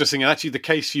it's interesting. And actually, the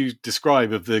case you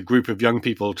describe of the group of young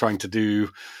people trying to do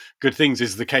good things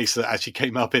is the case that actually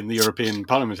came up in the European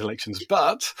Parliament elections.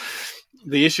 But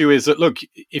the issue is that, look,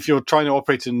 if you're trying to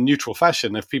operate in a neutral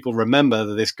fashion, if people remember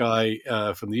that this guy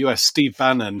from the US, Steve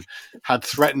Bannon, had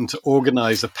threatened to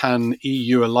organize a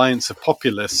pan-EU alliance of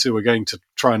populists who were going to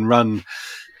try and run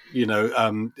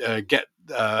get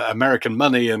American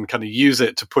money and kind of use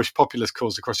it to push populist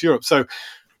cause across Europe. So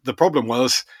the problem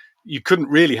was you couldn't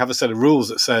really have a set of rules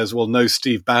that says, well, no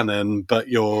Steve Bannon, but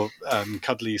your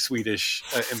cuddly Swedish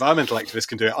environmental activist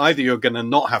can do it. Either you're going to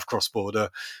not have cross-border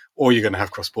or you're going to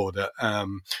have cross-border.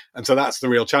 And so that's the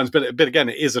real challenge. But again,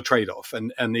 it is a trade-off.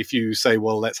 And if you say,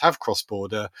 well, let's have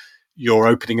cross-border, you're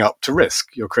opening up to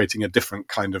risk. You're creating a different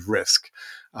kind of risk.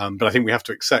 But I think we have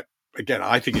to accept, again,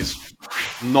 I think it's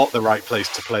not the right place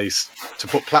to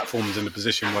put platforms in a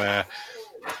position where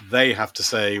they have to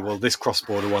say, well, this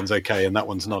cross-border one's okay and that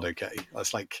one's not okay.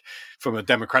 That's like, from a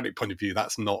democratic point of view,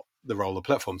 that's not the role of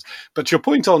platforms. But to your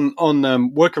point on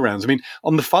workarounds, I mean,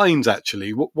 on the fines, actually,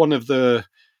 one of the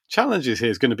challenges here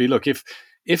is going to be, look,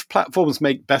 if platforms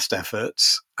make best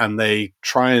efforts and they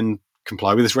try and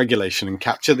comply with this regulation and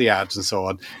capture the ads and so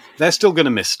on, they're still going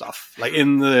to miss stuff. Like,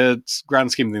 in the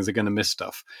grand scheme of things, they're going to miss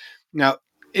stuff. Now,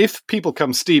 if people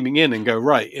come steaming in and go,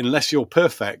 right, unless you're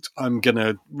perfect, I'm going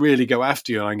to really go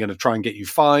after you and I'm going to try and get you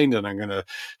fined and I'm going to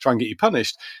try and get you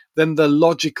punished, then the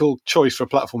logical choice for a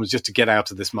platform is just to get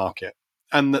out of this market.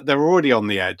 And that they're already on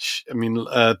the edge. I mean,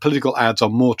 political ads are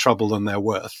more trouble than they're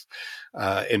worth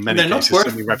in many cases. They're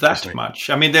not worth that much.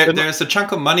 I mean, there's a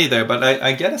chunk of money there, but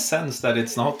I get a sense that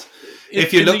it's not.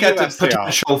 If you look at the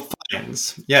potential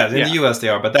fines, in the US they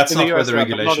are, but that's not where the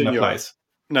regulation applies.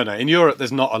 No. In Europe,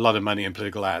 there's not a lot of money in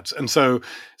political ads, and so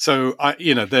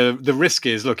the risk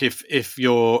is, look, if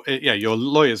your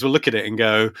lawyers will look at it and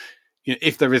go,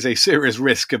 if there is a serious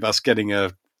risk of us getting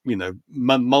a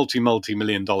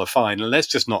multi-million-dollar fine, and let's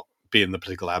just not be in the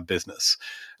political ad business,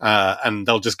 and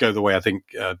they'll just go the way I think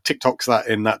TikTok's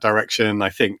in that direction.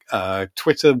 I think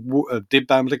Twitter did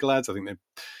ban political ads. I think they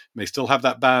may still have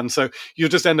that ban. So you'll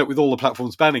just end up with all the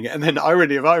platforms banning it, and then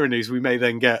irony of ironies, we may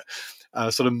then get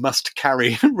sort of must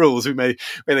carry rules. We may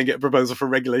then get a proposal for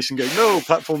regulation going, no,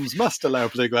 platforms must allow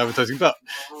political advertising. But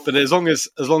as long as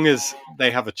they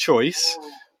have a choice,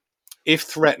 if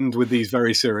threatened with these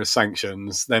very serious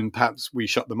sanctions, then perhaps we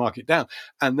shut the market down.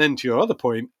 And then to your other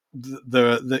point,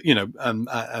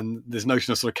 and this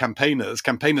notion of sort of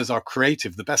campaigners are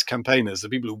creative. The best campaigners, the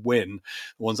people who win,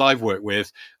 the ones I've worked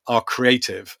with, are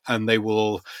creative, and they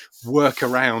will work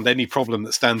around any problem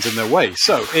that stands in their way.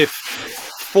 So if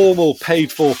formal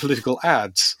paid for political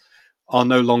ads are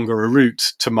no longer a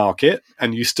route to market,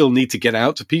 and you still need to get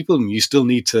out to people and you still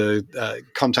need to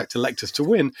contact electors to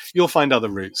win, you'll find other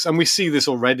routes. And we see this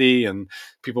already, and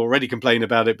people already complain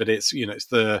about it, but it's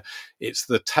the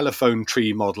telephone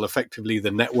tree model, effectively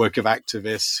the network of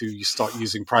activists who you start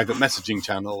using private messaging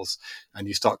channels, and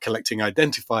you start collecting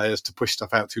identifiers to push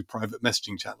stuff out through private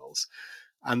messaging channels.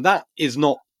 And that is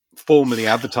not formally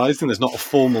advertised, and there's not a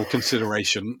formal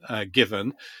consideration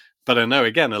given. But I know,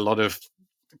 again, a lot of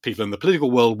people in the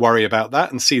political world worry about that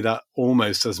and see that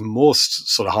almost as more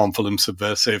sort of harmful and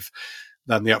subversive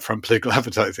than the upfront political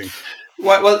advertising.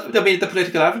 Well, I mean, the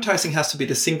political advertising has to be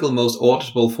the single most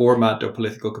auditable format of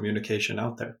political communication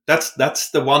out there. That's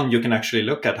the one you can actually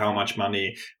look at how much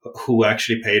money, who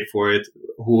actually paid for it,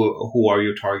 who are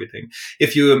you targeting.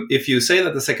 If you say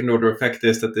that the second order effect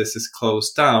is that this is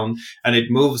closed down and it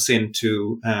moves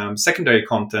into secondary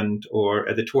content or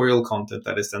editorial content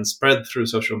that is then spread through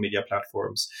social media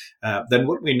platforms, then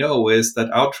what we know is that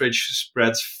outrage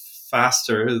spreads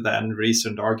faster than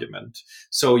reasoned argument.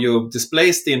 So you've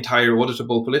displaced the entire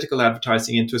auditable political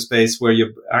advertising into a space where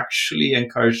you've actually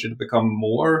encouraged it to become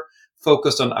more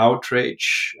focused on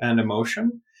outrage and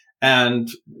emotion. And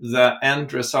the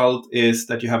end result is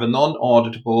that you have a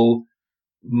non-auditable,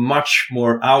 much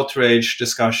more outrage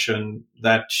discussion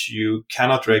that you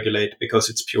cannot regulate because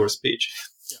it's pure speech.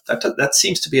 Yeah. That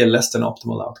seems to be a less than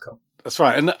optimal outcome. That's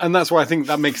right. And that's why I think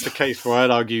that makes the case where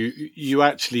I'd argue you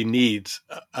actually need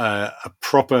a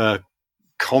proper,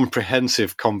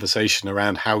 comprehensive conversation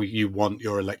around how you want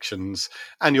your elections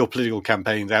and your political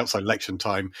campaigns outside election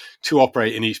time to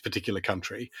operate in each particular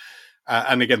country.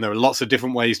 And again, there are lots of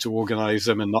different ways to organize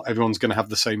them, and not everyone's going to have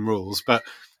the same rules. But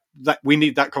that we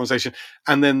need that conversation.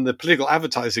 And then the political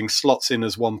advertising slots in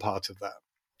as one part of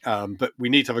that. But we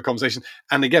need to have a conversation.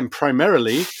 And again,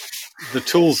 primarily, the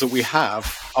tools that we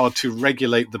have are to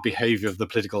regulate the behavior of the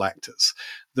political actors.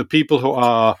 The people who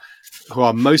are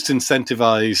most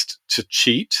incentivized to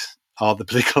cheat are the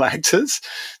political actors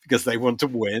because they want to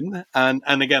win. And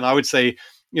again, I would say,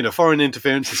 foreign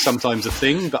interference is sometimes a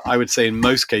thing, but I would say in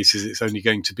most cases, it's only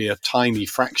going to be a tiny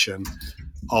fraction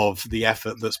of the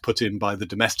effort that's put in by the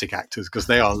domestic actors, because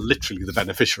they are literally the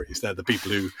beneficiaries. They're the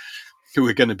people who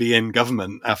are going to be in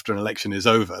government after an election is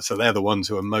over. So they're the ones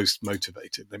who are most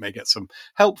motivated. They may get some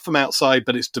help from outside,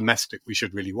 but it's domestic we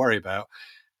should really worry about.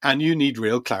 And you need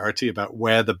real clarity about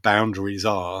where the boundaries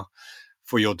are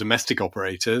for your domestic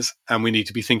operators. And we need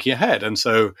to be thinking ahead. And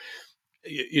so,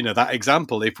 that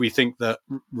example, if we think that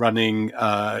running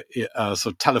sort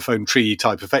of telephone tree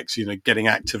type effects, getting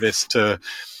activists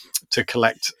to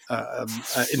collect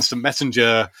instant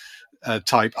messenger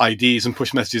type IDs and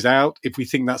push messages out, if we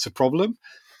think that's a problem,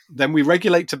 then we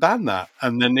regulate to ban that.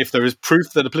 And then if there is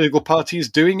proof that a political party is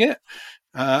doing it,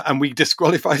 and we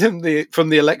disqualify them from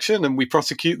the election and we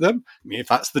prosecute them, I mean, if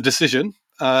that's the decision,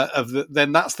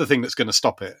 then that's the thing that's going to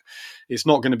stop it. It's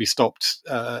not going to be stopped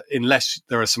unless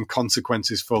there are some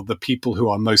consequences for the people who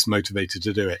are most motivated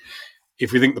to do it.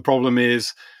 If we think the problem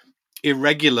is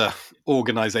irregular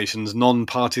organizations,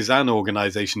 non-partisan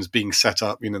organizations being set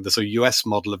up, the sort of US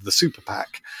model of the super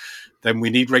PAC, then we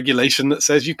need regulation that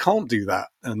says you can't do that.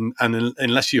 And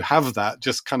unless you have that,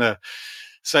 just kind of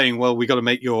saying, well, we got to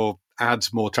make your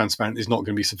ads more transparent is not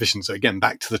going to be sufficient. So again,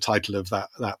 back to the title of that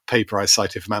paper I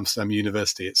cited from Amsterdam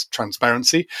University, it's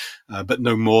transparency, but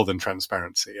no more than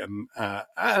transparency.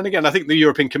 And again, I think the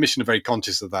European Commission are very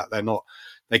conscious of that.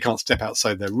 They can't step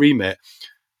outside their remit.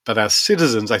 But as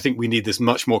citizens, I think we need this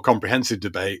much more comprehensive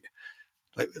debate.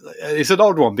 It's an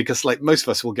odd one because, most of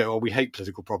us will go, "Oh, we hate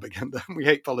political propaganda, we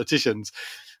hate politicians,"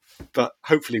 but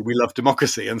hopefully we love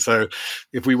democracy. And so,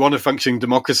 if we want a functioning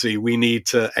democracy, we need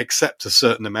to accept a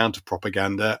certain amount of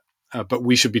propaganda. But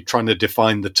we should be trying to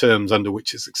define the terms under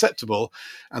which it's acceptable,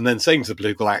 and then saying to the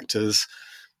political actors,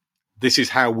 "This is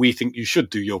how we think you should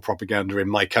do your propaganda in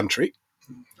my country,"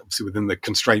 obviously within the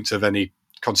constraints of any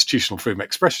constitutional freedom of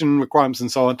expression requirements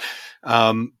and so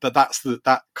on. But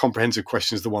that comprehensive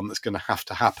question is the one that's going to have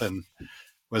to happen.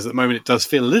 Whereas at the moment it does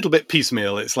feel a little bit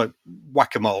piecemeal. It's like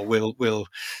whack-a-mole. We'll kind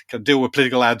of deal with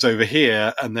political ads over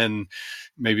here, and then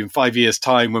maybe in 5 years'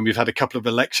 time, when we've had a couple of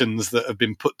elections that have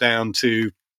been put down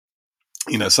to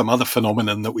some other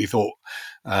phenomenon that we thought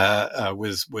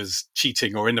was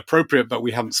cheating or inappropriate, but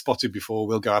we hadn't spotted before,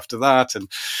 we'll go after that. And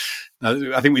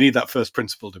I think we need that first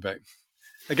principle debate.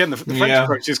 Again, the French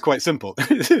approach is quite simple.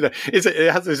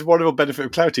 It has this wonderful benefit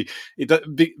of clarity.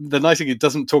 The nice thing, it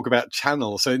doesn't talk about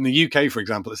channels. So in the UK, for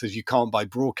example, it says you can't buy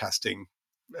broadcasting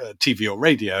TV or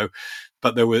radio,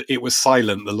 but it was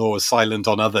silent. The law was silent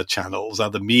on other channels,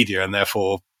 other media, and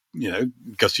therefore,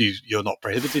 because you're not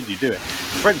prohibited, you do it.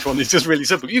 French one is just really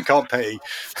simple. You can't pay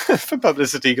for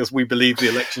publicity because we believe the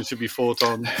election should be fought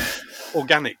on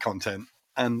organic content,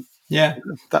 and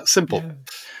that's simple.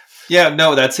 Yeah,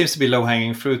 no, that seems to be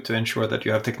low-hanging fruit to ensure that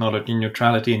you have technology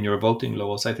neutrality in your voting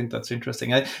laws. I think that's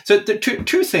interesting. So the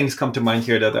two things come to mind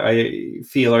here that I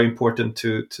feel are important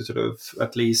to sort of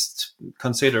at least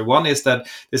consider. One is that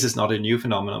this is not a new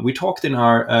phenomenon. We talked in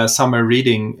our summer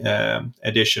reading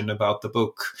edition about the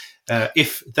book,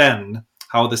 If Then,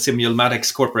 How the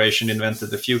Simulmatics Corporation Invented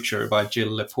the Future by Jill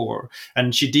Lepore.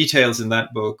 And she details in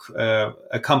that book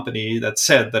a company that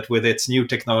said that with its new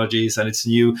technologies and its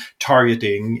new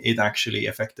targeting, it actually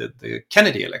affected the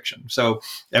Kennedy election. So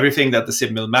everything that the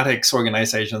Simulmatics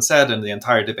organization said and the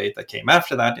entire debate that came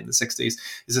after that in the 60s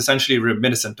is essentially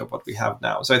reminiscent of what we have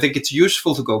now. So I think it's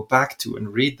useful to go back to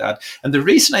and read that. And the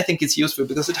reason I think it's useful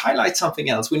because it highlights something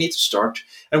else. We need to start,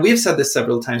 and we've said this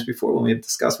several times before when we've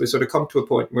discussed, we sort of come to a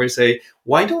point where we say,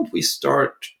 why don't we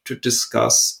start to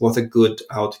discuss what a good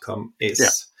outcome is? Yeah.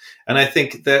 And I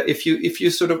think that if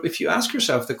you ask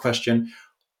yourself the question,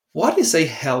 what is a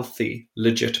healthy,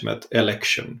 legitimate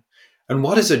election? And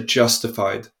what is a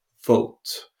justified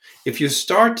vote? If you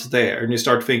start there and you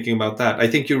start thinking about that, I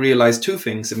think you realize two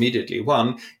things immediately.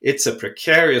 One, it's a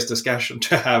precarious discussion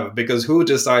to have because who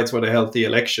decides what a healthy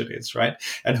election is, right?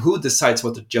 And who decides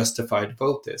what a justified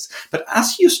vote is? But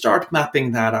as you start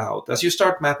mapping that out, as you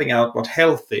start mapping out what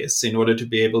health is in order to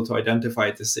be able to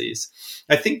identify disease,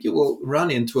 I think you will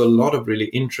run into a lot of really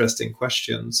interesting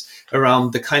questions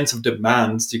around the kinds of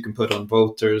demands you can put on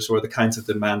voters or the kinds of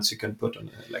demands you can put on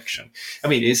an election. I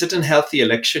mean, is it a healthy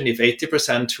election if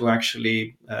 80% who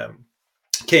actually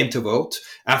came to vote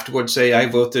afterwards say, I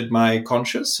voted my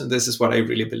conscience and this is what I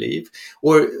really believe?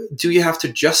 Or do you have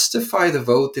to justify the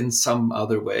vote in some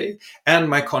other way? And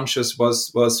my conscience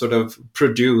was sort of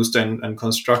produced and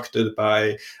constructed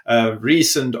by a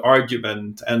reasoned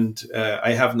argument. And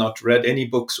I have not read any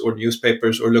books or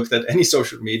newspapers or looked at any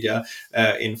social media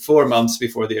in 4 months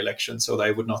before the election so that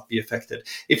I would not be affected.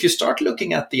 If you start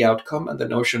looking at the outcome and the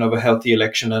notion of a healthy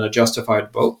election and a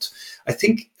justified vote, I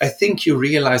think you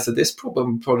realize that this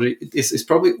problem probably is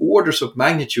probably orders of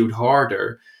magnitude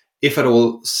harder, if at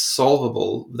all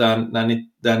solvable,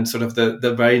 than sort of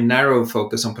the very narrow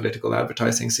focus on political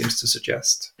advertising seems to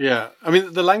suggest. Yeah, I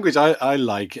mean the language I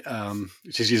like,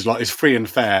 which is used a lot, is free and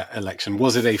fair election.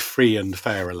 Was it a free and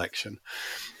fair election?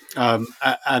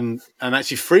 And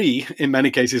actually, free in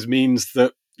many cases means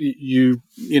that you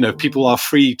know people are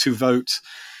free to vote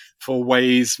for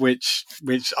ways which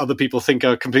other people think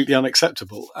are completely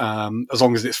unacceptable, as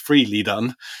long as it's freely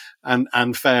done.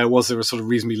 And fair, was there a sort of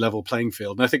reasonably level playing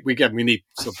field? And I think we need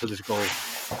sort of political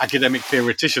academic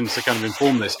theoreticians to kind of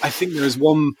inform this. I think there is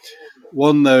one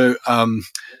though,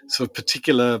 sort of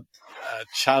particular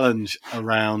challenge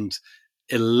around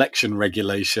election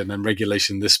regulation and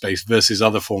regulation in this space versus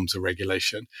other forms of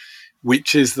regulation,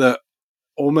 which is that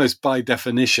almost by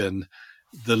definition,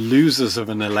 the losers of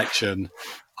an election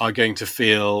are going to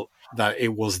feel that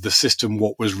it was the system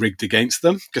what was rigged against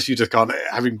them, because you just can't,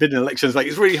 having been in elections, like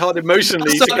it's really hard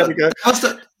emotionally to kind of go.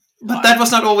 But that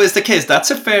was not always the case. That's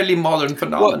a fairly modern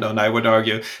phenomenon, I would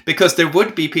argue, because there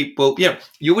would be people,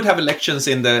 you would have elections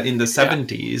in the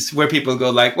 70s where people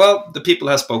go like, well, the people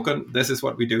have spoken, this is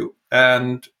what we do.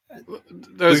 And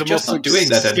there's we're just not doing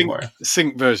that anymore.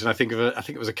 Sync version, I think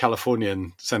it was a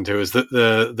Californian senator, was that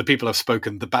the people have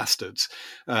spoken, the bastards,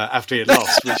 after he had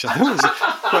lost, which I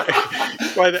thought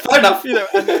was quite fair enough.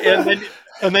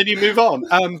 And then you move on.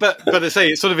 But I say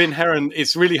it's sort of inherent.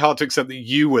 It's really hard to accept that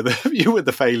you were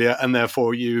the failure, and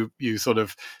therefore you sort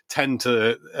of tend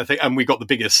to think. And we got the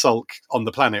biggest sulk on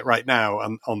the planet right now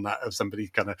on that, of somebody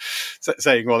kind of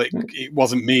saying, "Well, it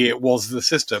wasn't me, it was the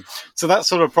system." So that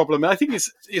sort of problem, I think,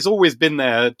 it's always been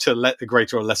there to a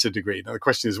greater or lesser degree. Now the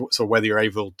question is sort of whether you're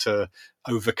able to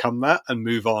overcome that and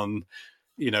move on.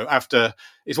 After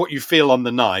it's what you feel on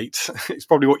the night, it's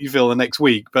probably what you feel the next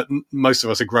week. But most of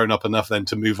us are grown up enough then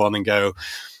to move on and go,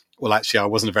 well, actually, I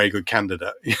wasn't a very good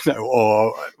candidate,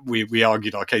 or we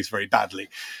argued our case very badly.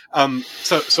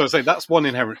 So I say that's one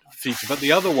inherent feature. But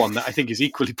the other one that I think is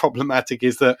equally problematic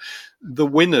is that the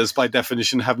winners, by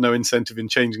definition, have no incentive in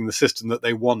changing the system that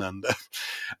they won under.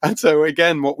 And so,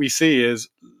 again, what we see is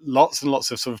lots and lots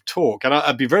of sort of talk. And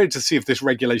I'd be very interested to see if this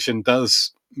regulation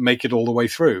does make it all the way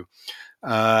through.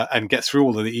 And get through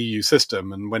all of the EU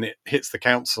system, and when it hits the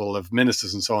Council of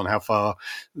Ministers and so on, how far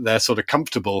they're sort of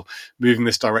comfortable moving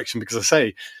this direction. Because I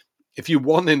say, if you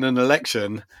won in an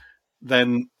election,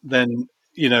 then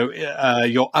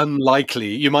you're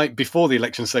unlikely. You might before the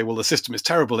election say, well, the system is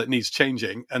terrible, it needs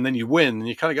changing. And then you win and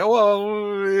you kind of go,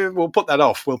 well, we'll put that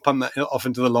off. We'll punt that off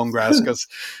into the long grass because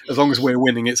as long as we're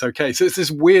winning, it's okay. So it's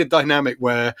this weird dynamic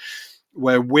where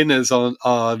winners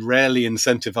are rarely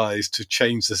incentivized to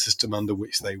change the system under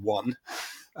which they won,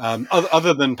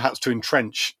 other than perhaps to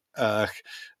entrench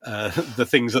the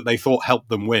things that they thought helped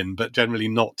them win, but generally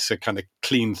not to kind of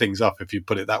clean things up, if you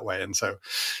put it that way. And so,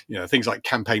 things like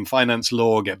campaign finance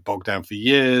law get bogged down for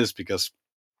years because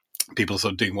people are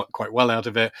sort of doing quite well out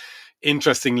of it.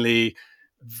 Interestingly,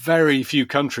 very few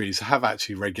countries have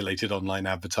actually regulated online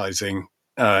advertising.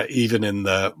 Even in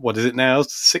the, what is it now,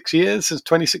 6 years since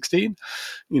 2016?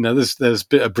 There's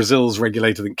Brazil's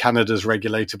regulated and Canada's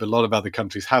regulated, but a lot of other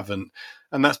countries haven't.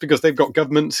 And that's because they've got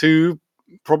governments who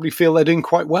probably feel they're doing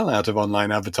quite well out of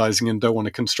online advertising and don't want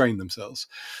to constrain themselves.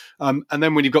 And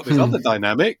then when you've got this other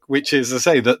dynamic, which is, as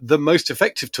I say, that the most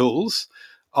effective tools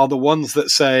are the ones that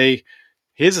say,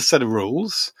 here's a set of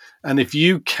rules, and if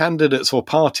you candidates or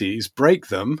parties break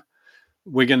them,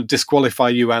 we're going to disqualify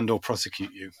you and or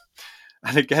prosecute you.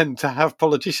 And again, to have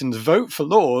politicians vote for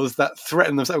laws that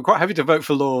threaten them. So I'm quite happy to vote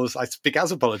for laws. I speak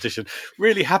as a politician,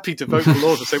 really happy to vote for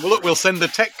laws and say, well, look, we'll send the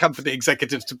tech company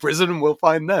executives to prison and we'll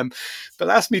fine them.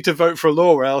 But ask me to vote for a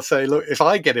law where I'll say, look, if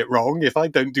I get it wrong, if I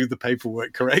don't do the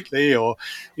paperwork correctly, or,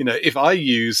 if I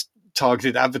use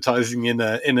targeted advertising in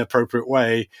an inappropriate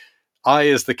way, I,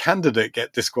 as the candidate,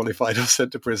 get disqualified or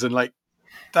sent to prison. Like,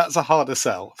 that's a harder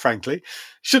sell, frankly.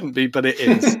 Shouldn't be, but it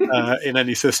is in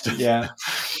any system.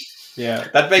 Yeah,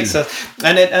 that makes sense,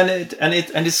 and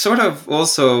it's sort of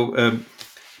also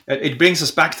it brings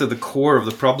us back to the core of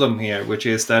the problem here, which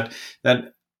is that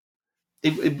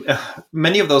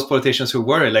many of those politicians who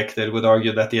were elected would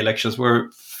argue that the elections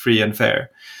were free and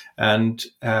fair, and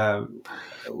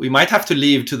we might have to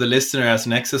leave to the listener as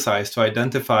an exercise to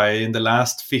identify in the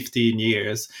last 15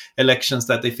 years elections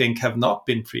that they think have not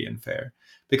been free and fair,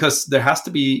 because there has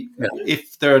to be,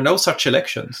 if there are no such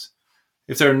elections.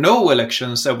 If there are no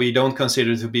elections that we don't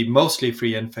consider to be mostly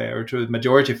free and fair, or to a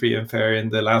majority free and fair in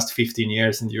the last 15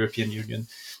 years in the European Union,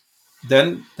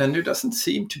 then there doesn't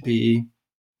seem to be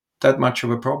that much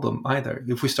of a problem either.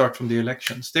 If we start from the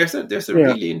elections, there's a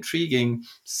really intriguing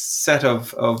set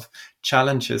of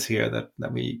challenges here that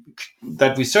we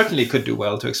certainly could do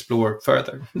well to explore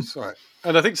further. That's right.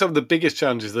 And I think some of the biggest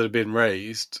challenges that have been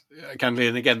raised, candidly,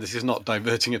 and again, this is not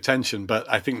diverting attention, but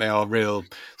I think they are real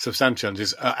substantial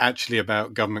challenges, are actually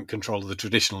about government control of the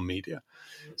traditional media.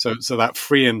 So that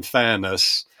free and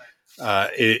fairness,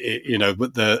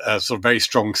 with the sort of very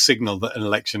strong signal that an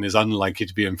election is unlikely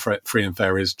to be free and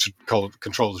fair is to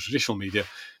control of the traditional media.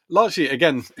 Largely,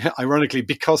 again, ironically,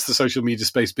 because the social media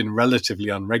space has been relatively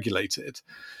unregulated,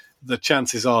 the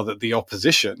chances are that the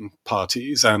opposition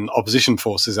parties and opposition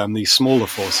forces and these smaller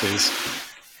forces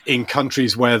in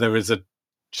countries where there is a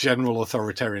general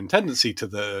authoritarian tendency to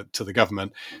the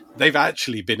government, they've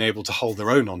actually been able to hold their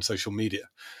own on social media.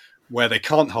 Where they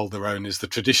can't hold their own is the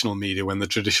traditional media, when the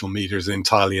traditional media is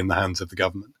entirely in the hands of the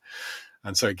government.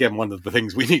 And so, again, one of the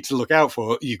things we need to look out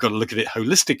for, you've got to look at it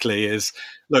holistically, is,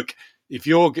 look, if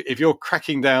you're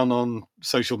cracking down on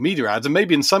social media ads, and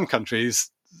maybe in some countries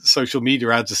social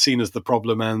media ads are seen as the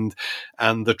problem,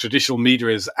 and the traditional media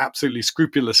is absolutely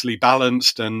scrupulously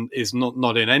balanced and is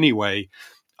not in any way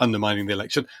undermining the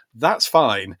election, that's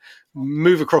fine.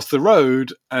 Move across the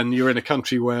road and you're in a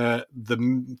country where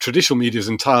the traditional media is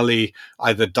entirely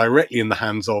either directly in the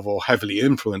hands of or heavily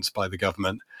influenced by the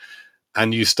government,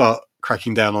 and you start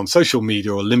cracking down on social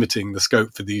media or limiting the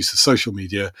scope for the use of social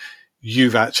media,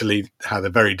 you've actually had a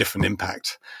very different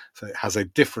impact. So it has a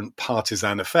different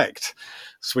partisan effect,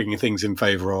 swinging things in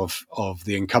favor of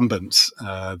the incumbents,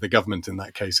 the government in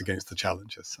that case, against the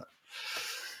challengers. So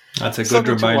that's a good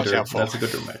reminder. That's a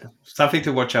good reminder. Something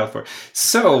to watch out for.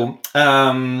 So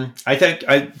I think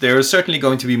there are certainly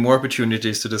going to be more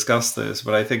opportunities to discuss this,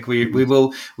 but I think we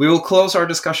will close our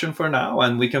discussion for now,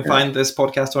 and we can find this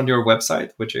podcast on your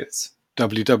website, which is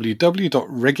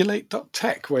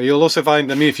www.regulate.tech, where you'll also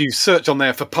find, if you search on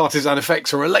there for partisan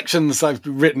effects or elections, I've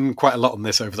written quite a lot on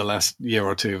this over the last year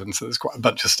or two, and so there's quite a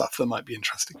bunch of stuff that might be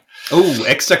interesting. Oh,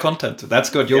 extra content. That's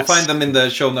good. You'll find them in the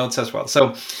show notes as well.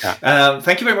 So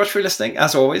thank you very much for listening.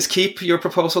 As always, keep your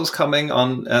proposals coming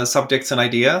on subjects and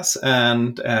ideas,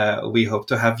 and we hope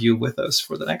to have you with us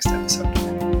for the next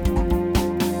episode.